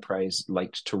lot of enterprise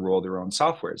liked to roll their own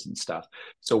softwares and stuff.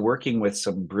 So working with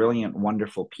some brilliant,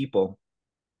 wonderful people,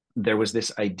 there was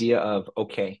this idea of,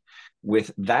 okay,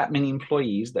 with that many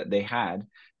employees that they had,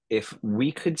 if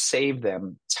we could save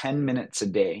them 10 minutes a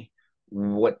day,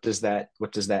 what does that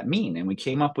mean? And we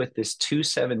came up with this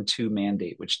 272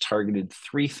 mandate, which targeted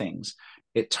three things.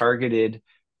 It targeted,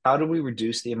 how do we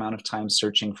reduce the amount of time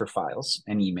searching for files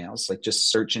and emails, like just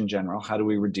search in general? How do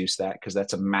we reduce that? Because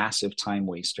that's a massive time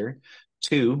waster.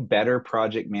 2, better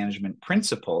project management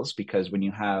principles, because when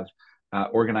you have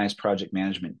organized project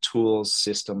management tools,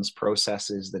 systems,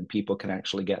 processes, then people can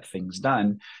actually get things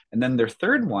done. And then their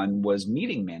third one was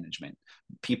meeting management.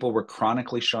 People were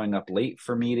chronically showing up late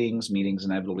for meetings. Meetings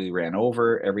inevitably ran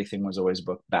over. Everything was always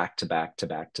booked back to back to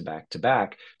back to back to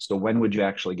back. So when would you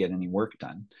actually get any work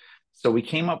done? So we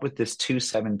came up with this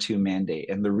 272 mandate.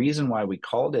 And the reason why we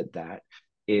called it that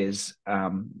is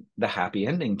the happy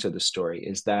ending to the story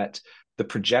is that the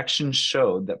projections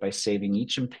showed that by saving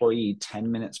each employee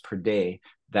 10 minutes per day,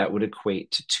 that would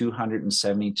equate to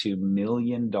 $272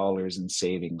 million in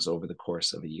savings over the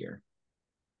course of a year.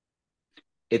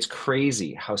 It's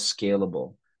crazy how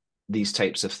scalable these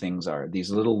types of things are.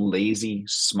 These little lazy,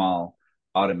 small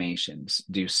automations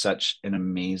do such an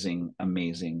amazing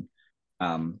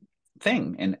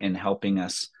thing in helping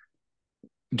us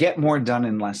get more done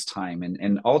in less time.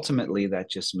 And ultimately that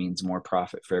just means more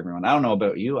profit for everyone. I don't know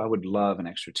about you. I would love an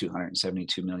extra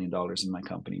 $272 million in my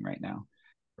company right now.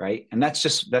 Right. And that's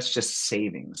just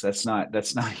savings. That's not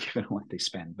even what they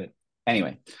spend. But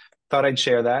anyway, thought I'd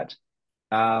share that.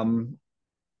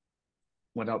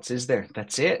 What else is there?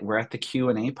 That's it. We're at the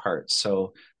Q&A part.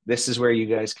 So this is where you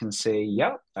guys can say,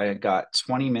 yep, I got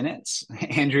 20 minutes.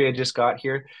 Andrea just got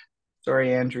here.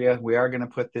 Sorry, Andrea, we are going to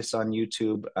put this on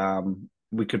YouTube.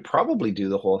 We could probably do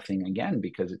the whole thing again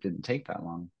because it didn't take that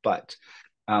long, but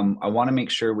I want to make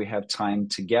sure we have time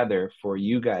together for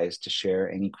you guys to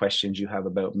share any questions you have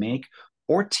about Make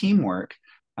or teamwork,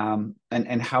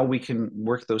 and how we can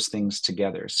work those things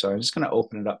together. So I'm just going to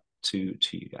open it up to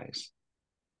you guys.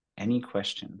 Any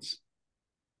questions?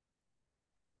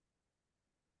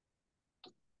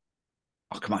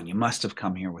 Oh, come on. You must have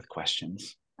come here with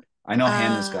questions. I know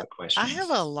Hannah's got questions. I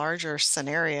have a larger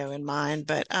scenario in mind,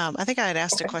 but I think I had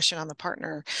asked a question on the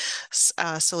partner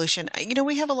solution.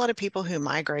 We have a lot of people who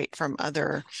migrate from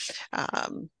other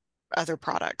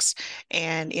products,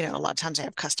 and a lot of times they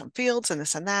have custom fields and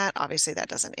this and that. Obviously that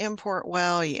doesn't import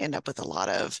well. You end up with a lot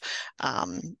of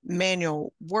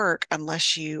manual work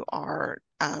unless you are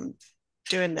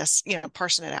doing this,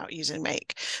 parsing it out using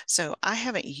Make. So I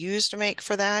haven't used Make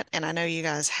for that, and I know you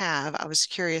guys have. I was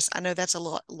curious. I know that's a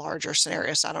lot larger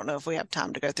scenario, so I don't know if we have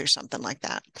time to go through something like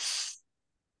that.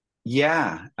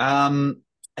 Yeah. I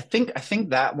think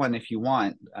that one, if you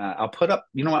want, I'll put up,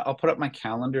 I'll put up my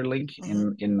calendar link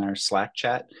in our Slack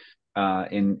chat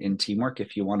in Teamwork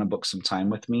if you want to book some time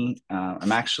with me.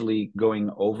 I'm actually going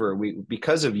over,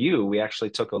 because of you, we actually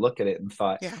took a look at it and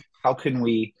thought, how can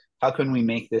we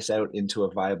make this out into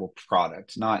a viable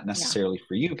product? Not necessarily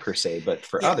for you per se, but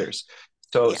for others.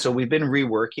 So we've been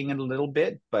reworking it a little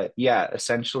bit, but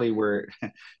essentially you're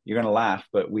going to laugh,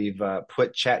 but we've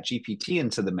put ChatGPT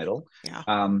into the middle,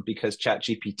 because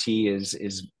ChatGPT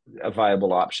is a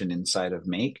viable option inside of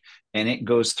Make, and it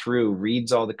goes through,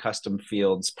 reads all the custom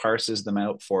fields, parses them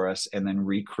out for us, and then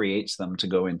recreates them to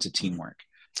go into Teamwork.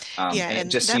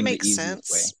 And that makes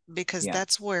sense because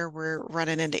that's where we're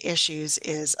running into issues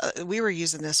is we were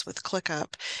using this with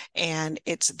ClickUp, and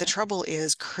the trouble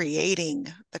is creating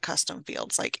the custom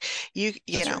fields. Like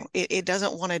it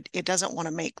doesn't want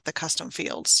to make the custom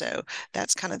fields. So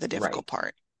that's kind of the difficult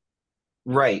part.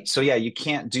 Right. So yeah, you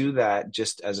can't do that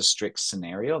just as a strict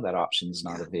scenario. That option's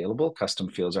not Yeah. available. Custom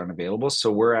fields aren't available.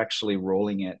 So we're actually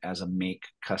rolling it as a make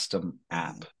custom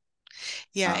app,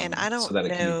 Yeah, and I so don't that it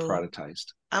can be know.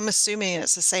 productized. I'm assuming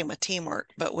it's the same with Teamwork,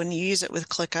 but when you use it with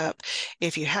ClickUp,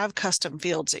 if you have custom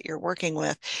fields that you're working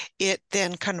with, it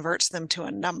then converts them to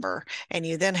a number, and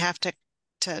you then have to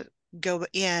go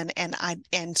in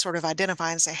and sort of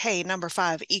identify and say, hey, number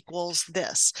 5 equals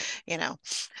this, you know,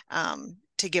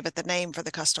 to give it the name for the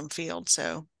custom field.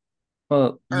 So,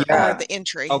 Well, or Yeah. the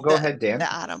entry, I'll go ahead, Dan.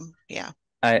 the item. Yeah.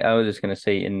 I was just gonna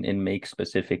say in Make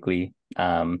specifically,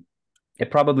 it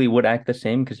probably would act the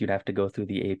same because you'd have to go through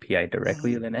the API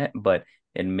directly Mhm. in it, but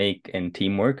in Make and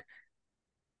Teamwork,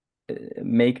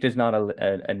 Make does not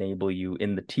enable you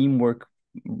in the Teamwork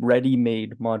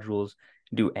ready-made modules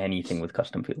do anything with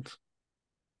custom fields.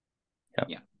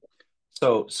 Yeah.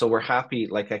 So we're happy,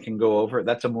 like I can go over,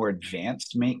 that's a more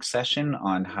advanced make session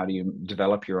on how do you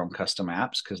develop your own custom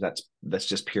apps, because that's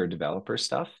just pure developer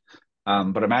stuff.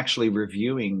 But I'm actually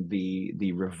reviewing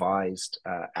the revised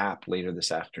app later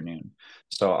this afternoon.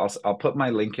 So I'll put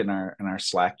my link in our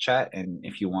Slack chat, and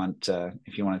if you want to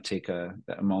take a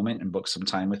moment and book some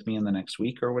time with me in the next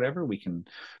week or whatever, we can.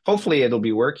 Hopefully, it'll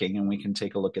be working, and we can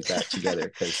take a look at that together.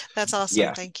 Because That's awesome.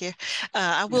 yeah, Thank you.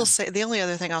 I will yeah, say the only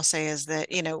other thing I'll say is that,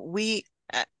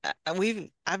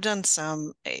 I've done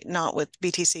some, not with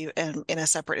BTC in a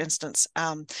separate instance,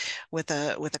 with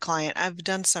a client. I've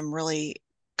done some really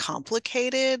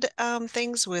complicated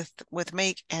things with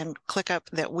Make and ClickUp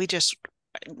that we just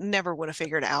never would have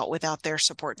figured out without their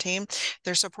support team.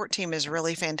 Their support team is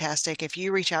really fantastic. If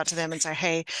you reach out to them and say,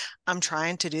 hey, I'm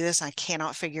trying to do this, I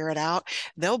cannot figure it out,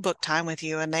 they'll book time with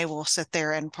you and they will sit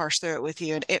there and parse through it with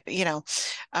you.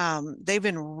 And they've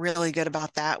been really good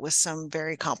about that with some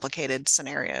very complicated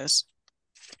scenarios.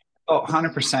 Oh,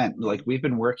 100%. Like we've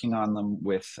been working on them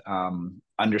with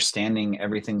understanding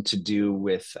everything to do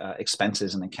with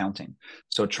expenses and accounting.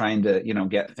 So trying to,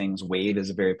 get things. Wade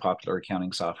is a very popular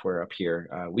accounting software up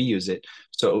here. We use it.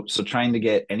 So trying to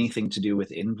get anything to do with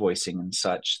invoicing and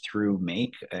such through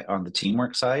Make on the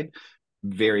Teamwork side,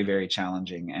 very, very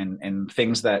challenging. And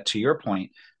things that, to your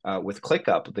point, with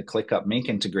ClickUp, the ClickUp Make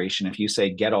integration, if you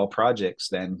say get all projects,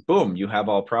 then boom, you have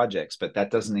all projects. But that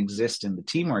doesn't exist in the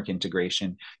Teamwork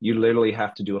integration. You literally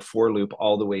have to do a for loop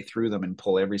all the way through them and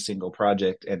pull every single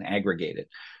project and aggregate it.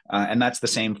 And that's the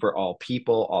same for all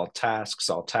people, all tasks,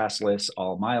 all task lists,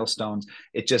 all milestones.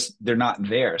 They're not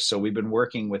there. So we've been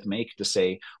working with Make to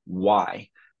say why.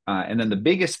 And then the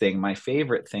biggest thing, my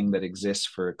favorite thing that exists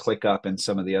for ClickUp and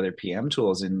some of the other PM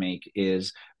tools in Make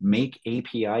is Make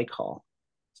API call.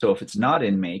 So if it's not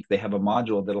in Make, they have a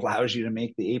module that allows you to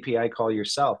make the API call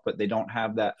yourself, but they don't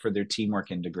have that for their Teamwork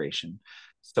integration.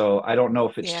 So I don't know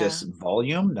if it's Yeah. just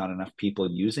volume, not enough people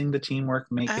using the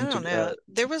Teamwork Make I don't know.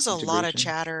 There was a lot of integration.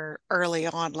 chatter early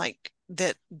on, like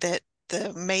that the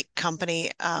Make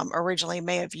company originally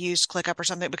may have used ClickUp or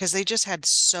something because they just had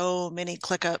so many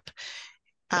ClickUp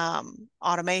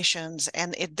automations,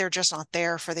 and they're just not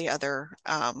there for the other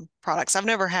products. I've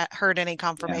never heard any Yeah.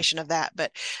 confirmation of that,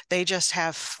 but they just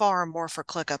have far more for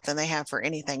ClickUp than they have for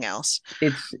anything else.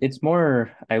 It's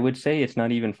more, I would say it's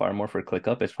not even far more for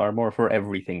ClickUp, it's far more for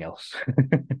everything else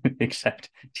except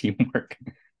Teamwork.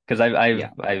 Because Yeah.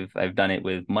 I've done it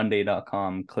with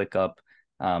Monday.com, ClickUp,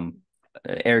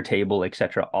 Airtable,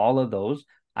 etc. All of those,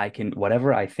 I can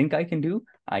whatever I think I can do,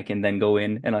 I can then go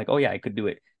in and like, oh yeah, I could do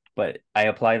it. But I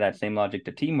apply that same logic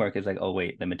to Teamwork. It's like, oh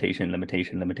wait, limitation,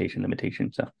 limitation, limitation,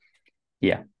 limitation. So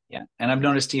yeah. Yeah. And I've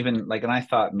noticed even like, and I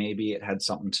thought maybe it had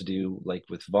something to do like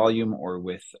with volume or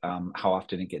with how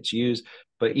often it gets used,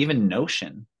 but even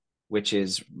Notion, which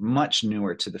is much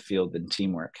newer to the field than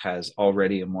Teamwork, has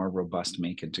already a more robust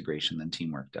Make integration than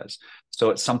Teamwork does.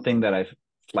 So it's something that I've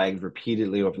flagged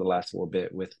repeatedly over the last little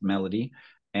bit with Melody.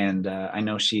 And I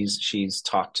know she's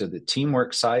talked to the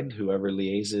Teamwork side, whoever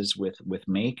liaises with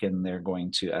Make, and they're going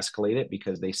to escalate it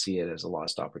because they see it as a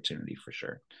lost opportunity for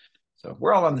sure. So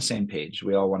we're all on the same page.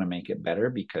 We all want to make it better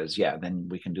because, yeah, then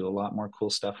we can do a lot more cool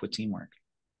stuff with Teamwork.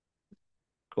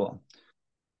 Cool.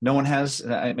 No one has,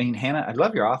 I mean, Hannah, I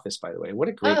love your office, by the way. What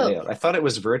a great Oh, layout. I thought it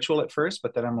was virtual at first,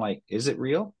 but then I'm like, is it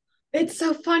real? it's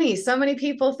so funny. So many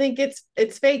people think it's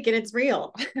fake and it's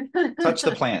real. Touch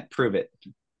the plant, prove it.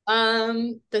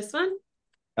 This one?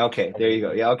 Okay, there you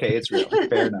go. Yeah, okay, it's real.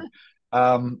 Fair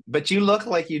enough. But you look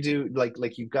like you do,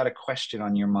 like you've got a question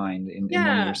on your mind in one of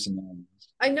Yeah. your scenarios.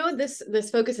 I know this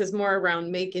focus is more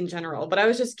around Make in general, but I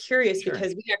was just curious Sure.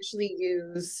 because we actually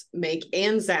use Make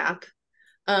and Zap.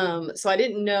 So I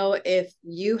didn't know if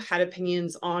you had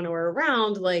opinions on or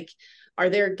around like are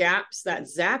there gaps that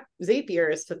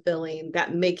Zapier is fulfilling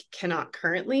that Make cannot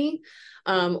currently?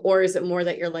 Or is it more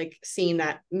that you're like seeing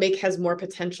that Make has more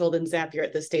potential than Zapier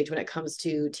at this stage when it comes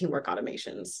to teamwork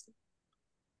automations?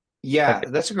 Yeah,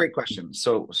 that's a great question.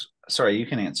 So sorry, you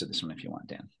can answer this one if you want,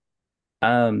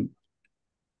 Dan.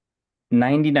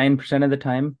 99% of the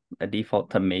time, a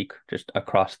default to Make just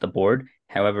across the board.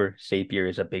 However, Zapier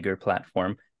is a bigger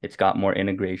platform. It's got more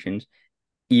integrations.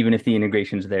 Even if the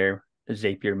integration's there,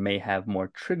 Zapier may have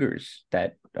more triggers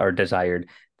that are desired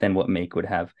than what Make would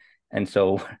have. And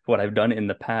so what I've done in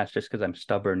the past, just because I'm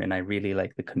stubborn and I really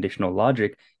like the conditional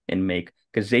logic in Make,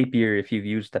 because Zapier, if you've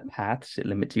used the paths, it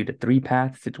limits you to 3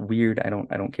 paths. It's weird. I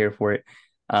don't care for it.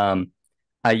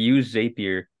 I use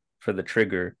Zapier for the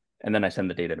trigger, and then I send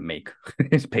the data to Make.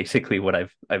 It's basically what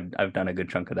I've done a good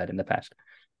chunk of that in the past.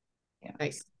 Yeah.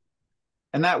 Nice.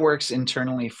 And that works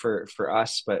internally for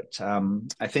us, but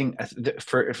I think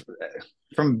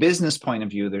from business point of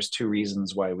view, there's 2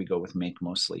 reasons why we go with Make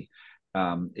mostly.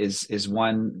 Is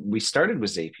one, we started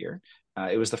with Zapier.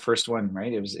 It was the first one,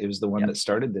 right? It was the one that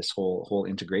started this whole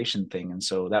integration thing, and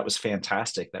so that was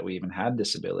fantastic that we even had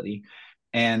this ability.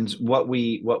 And what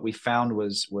we found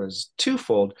was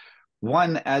twofold.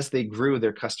 One, as they grew,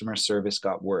 their customer service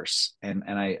got worse, and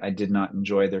I did not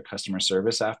enjoy their customer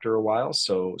service after a while.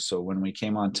 So when we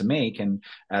came on to Make, and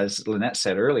as Lynette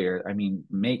said earlier, I mean,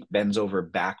 Make bends over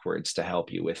backwards to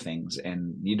help you with things,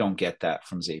 and you don't get that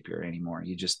from Zapier anymore.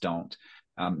 You just don't.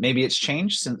 Maybe it's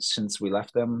changed since we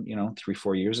left them,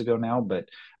 3-4 years ago now, but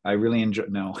I really enjoy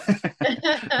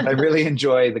I really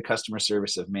enjoy the customer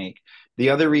service of Make. The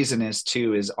other reason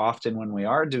is often when we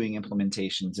are doing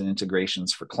implementations and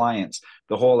integrations for clients,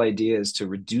 the whole idea is to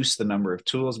reduce the number of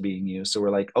tools being used. So we're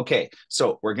like, okay,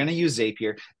 so we're going to use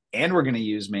Zapier and we're going to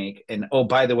use Make. And oh,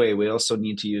 by the way, we also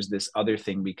need to use this other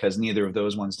thing because neither of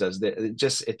those ones does that.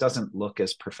 It doesn't look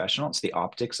as professional. It's the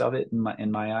optics of it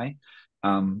in my eye.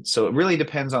 So it really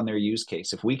depends on their use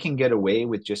case. If we can get away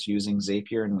with just using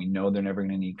Zapier and we know they're never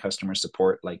going to need customer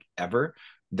support like ever,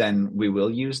 then we will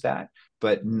use that.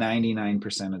 But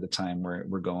 99% of the time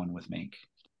we're going with Make.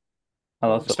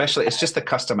 Especially, it's just the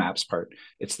custom apps part.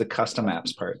 It's the custom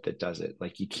apps part that does it.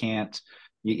 Like you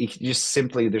just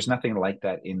simply, there's nothing like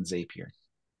that in Zapier.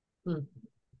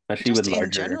 Especially with larger.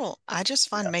 In general, I just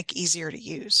find Make easier to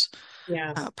use.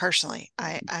 Yeah. Personally,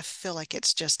 I feel like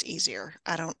it's just easier.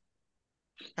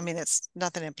 I mean, it's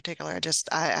nothing in particular.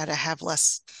 I'd have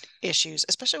less issues,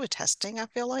 especially with testing, I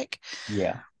feel like.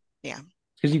 Yeah. Yeah.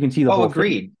 Because you can see the whole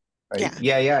agreed. thing. Right?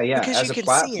 Yeah. Because as you a can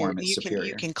platform, see it. it's superior.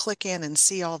 You can click in and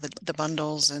see all the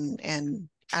bundles and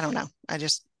I don't know.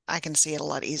 I can see it a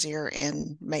lot easier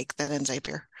in Make than in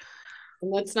Zapier.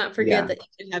 And let's not forget that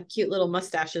you can have cute little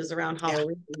mustaches around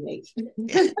Halloween.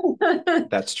 Yeah.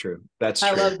 That's true. That's true.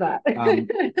 I love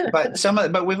that.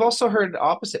 But we've also heard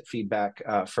opposite feedback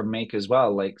from Make as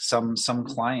well. Like some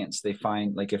clients, they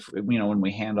find like if when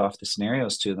we hand off the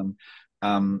scenarios to them,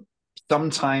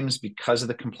 sometimes because of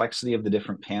the complexity of the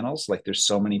different panels, like there's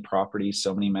so many properties,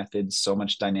 so many methods, so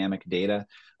much dynamic data,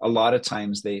 a lot of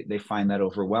times they find that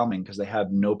overwhelming because they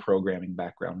have no programming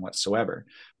background whatsoever.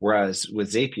 Whereas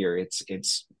with Zapier,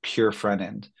 it's pure front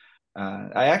end.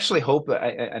 I actually hope,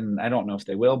 and I don't know if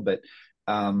they will, but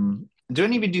do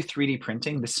any of you do 3D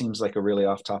printing? This seems like a really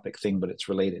off-topic thing, but it's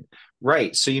related.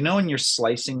 Right. So in your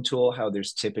slicing tool, how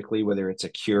there's typically, whether it's a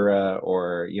Cura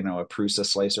or, a Prusa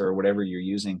slicer or whatever you're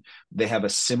using, they have a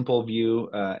simple view,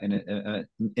 an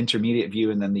intermediate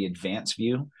view, and then the advanced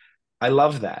view. I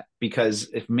love that because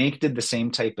if Make did the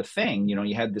same type of thing,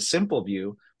 you had the simple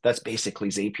view, that's basically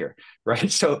Zapier,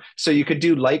 right? So you could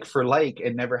do like for like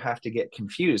and never have to get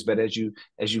confused. But as you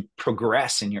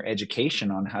progress in your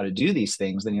education on how to do these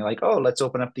things, then you're like, oh, let's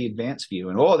open up the advanced view,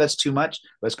 and oh, that's too much.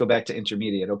 Let's go back to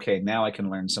intermediate. Okay, now I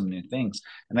can learn some new things.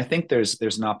 And I think there's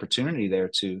an opportunity there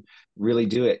to really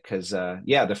do it because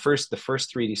the first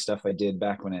 3D stuff I did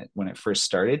back when it first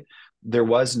started, there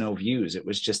was no views. It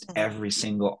was just every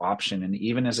single option. And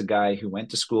even as a guy who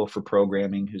went to school for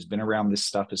programming, who's been around this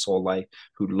stuff his whole life,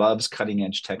 who loves cutting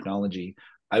edge technology,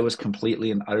 I was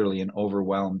completely and utterly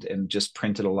overwhelmed and just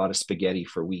printed a lot of spaghetti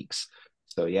for weeks.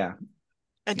 So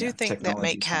I do think that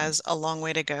Make has a long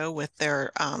way to go with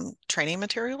their training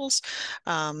materials.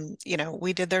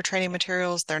 We did their training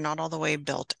materials. They're not all the way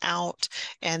built out.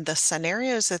 And the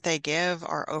scenarios that they give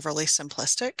are overly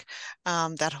simplistic.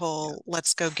 That whole,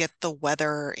 let's go get the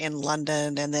weather in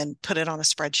London and then put it on a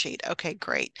spreadsheet. Okay,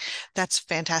 great. That's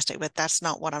fantastic. But that's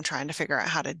not what I'm trying to figure out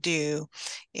how to do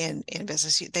in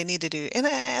business. They need to do,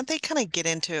 and they kind of get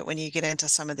into it when you get into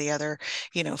some of the other,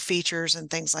 features and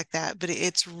things like that. But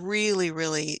it's really,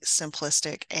 really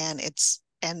simplistic, and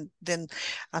then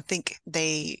I think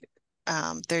they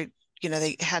they're,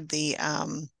 they had the,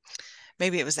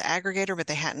 maybe it was the aggregator, but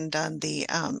they hadn't done the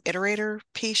iterator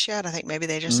piece yet. I think maybe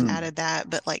they just added that,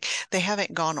 but like they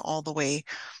haven't gone all the way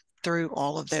through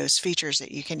all of those features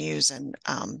that you can use. And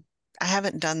I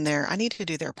haven't done I need to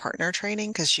do their partner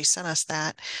training because she sent us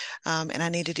that, and I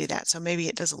need to do that. So maybe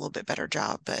it does a little bit better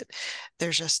job, but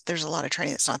there's a lot of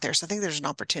training that's not there. So I think there's an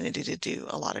opportunity to do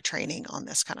a lot of training on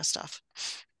this kind of stuff.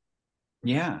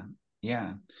 Yeah.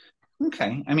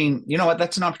 Okay. I mean, you know what?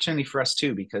 That's an opportunity for us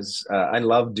too, because I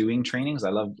love doing trainings. I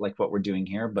love like what we're doing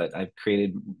here, but I've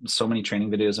created so many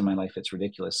training videos in my life. It's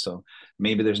ridiculous. So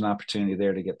maybe there's an opportunity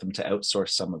there to get them to outsource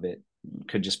some of it.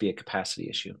 Could just be a capacity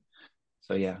issue.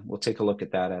 So yeah, we'll take a look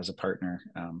at that as a partner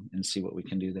and see what we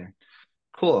can do there.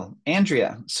 Cool.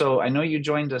 Andrea, so I know you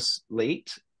joined us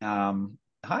late.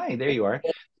 Hi, there you are.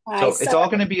 Hi, so it's all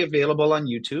going to be available on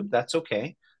YouTube. That's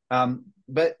okay.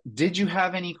 But did you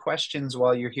have any questions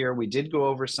while you're here? We did go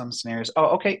over some scenarios. Oh,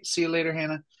 okay. See you later,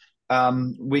 Hannah.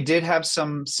 We did have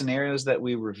some scenarios that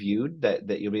we reviewed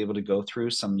that you'll be able to go through,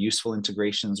 some useful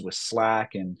integrations with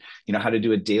Slack, and how to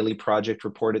do a daily project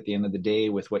report at the end of the day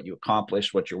with what you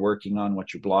accomplished, what you're working on,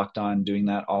 what you're blocked on, doing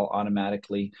that all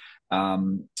automatically.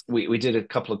 We did a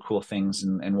couple of cool things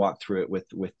and walked through it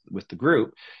with the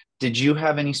group. Did you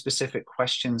have any specific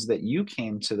questions that you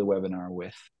came to the webinar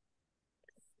with?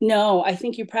 No, I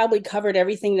think you probably covered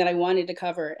everything that I wanted to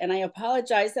cover. And I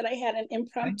apologize that I had an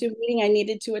impromptu meeting I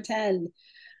needed to attend.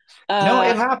 No,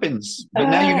 it happens.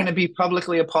 But now you're going to be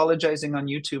publicly apologizing on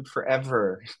YouTube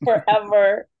forever.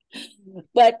 Forever.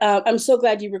 But I'm so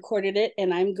glad you recorded it,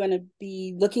 and I'm going to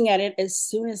be looking at it as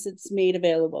soon as it's made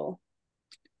available.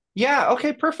 Yeah,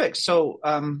 okay, perfect. So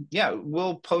yeah,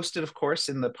 we'll post it, of course,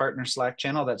 in the partner Slack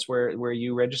channel. That's where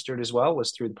you registered as well,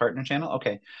 was through the partner channel.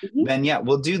 Okay, then yeah,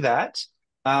 we'll do that.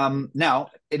 Now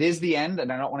it is the end,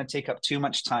 and I don't want to take up too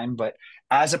much time, but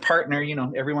as a partner,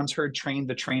 everyone's heard train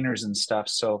the trainers and stuff.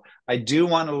 So I do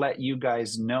want to let you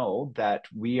guys know that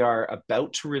we are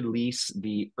about to release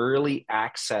the early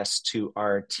access to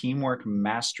our Teamwork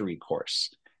Mastery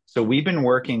course. So we've been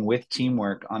working with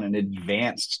Teamwork on an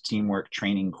advanced teamwork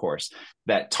training course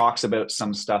that talks about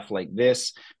some stuff like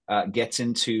this, gets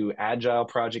into agile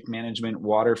project management,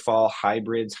 waterfall,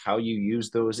 hybrids, how you use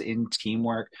those in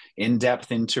teamwork, in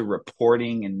depth into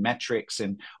reporting and metrics,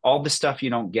 and all the stuff you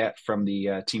don't get from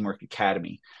the Teamwork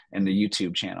Academy and the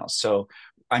YouTube channel. So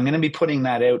I'm going to be putting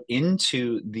that out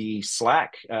into the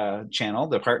Slack channel,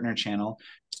 the partner channel,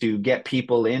 to get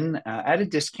people in at a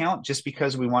discount, just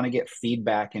because we want to get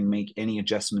feedback and make any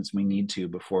adjustments we need to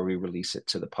before we release it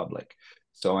to the public.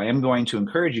 So I am going to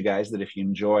encourage you guys that if you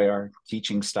enjoy our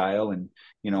teaching style and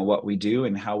what we do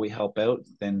and how we help out,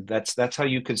 then that's how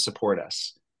you could support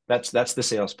us. That's the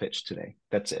sales pitch today.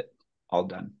 That's it. All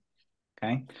done.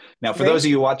 Okay. Now, for those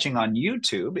of you watching on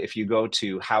YouTube, if you go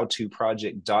to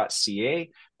howtoproject.ca,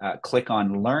 click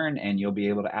on Learn, and you'll be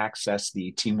able to access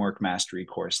the Teamwork Mastery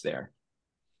course there.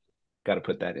 Got to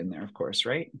put that in there, of course,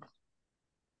 right?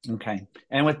 Okay.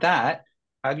 And with that,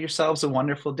 have yourselves a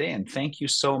wonderful day. And thank you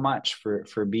so much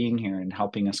for being here and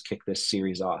helping us kick this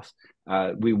series off.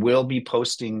 We will be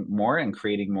posting more and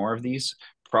creating more of these,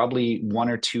 probably 1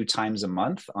 or 2 times a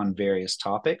month on various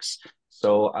topics.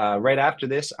 So right after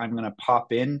this, I'm going to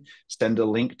pop in, send a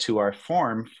link to our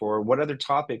form for what other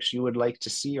topics you would like to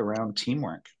see around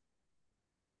teamwork.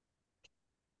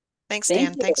 Thanks,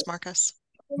 Dan. Thanks, Marcus.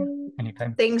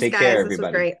 Anytime. Thanks, Take guys. care, This was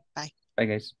everybody. great. Bye. Bye,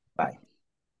 guys. Bye.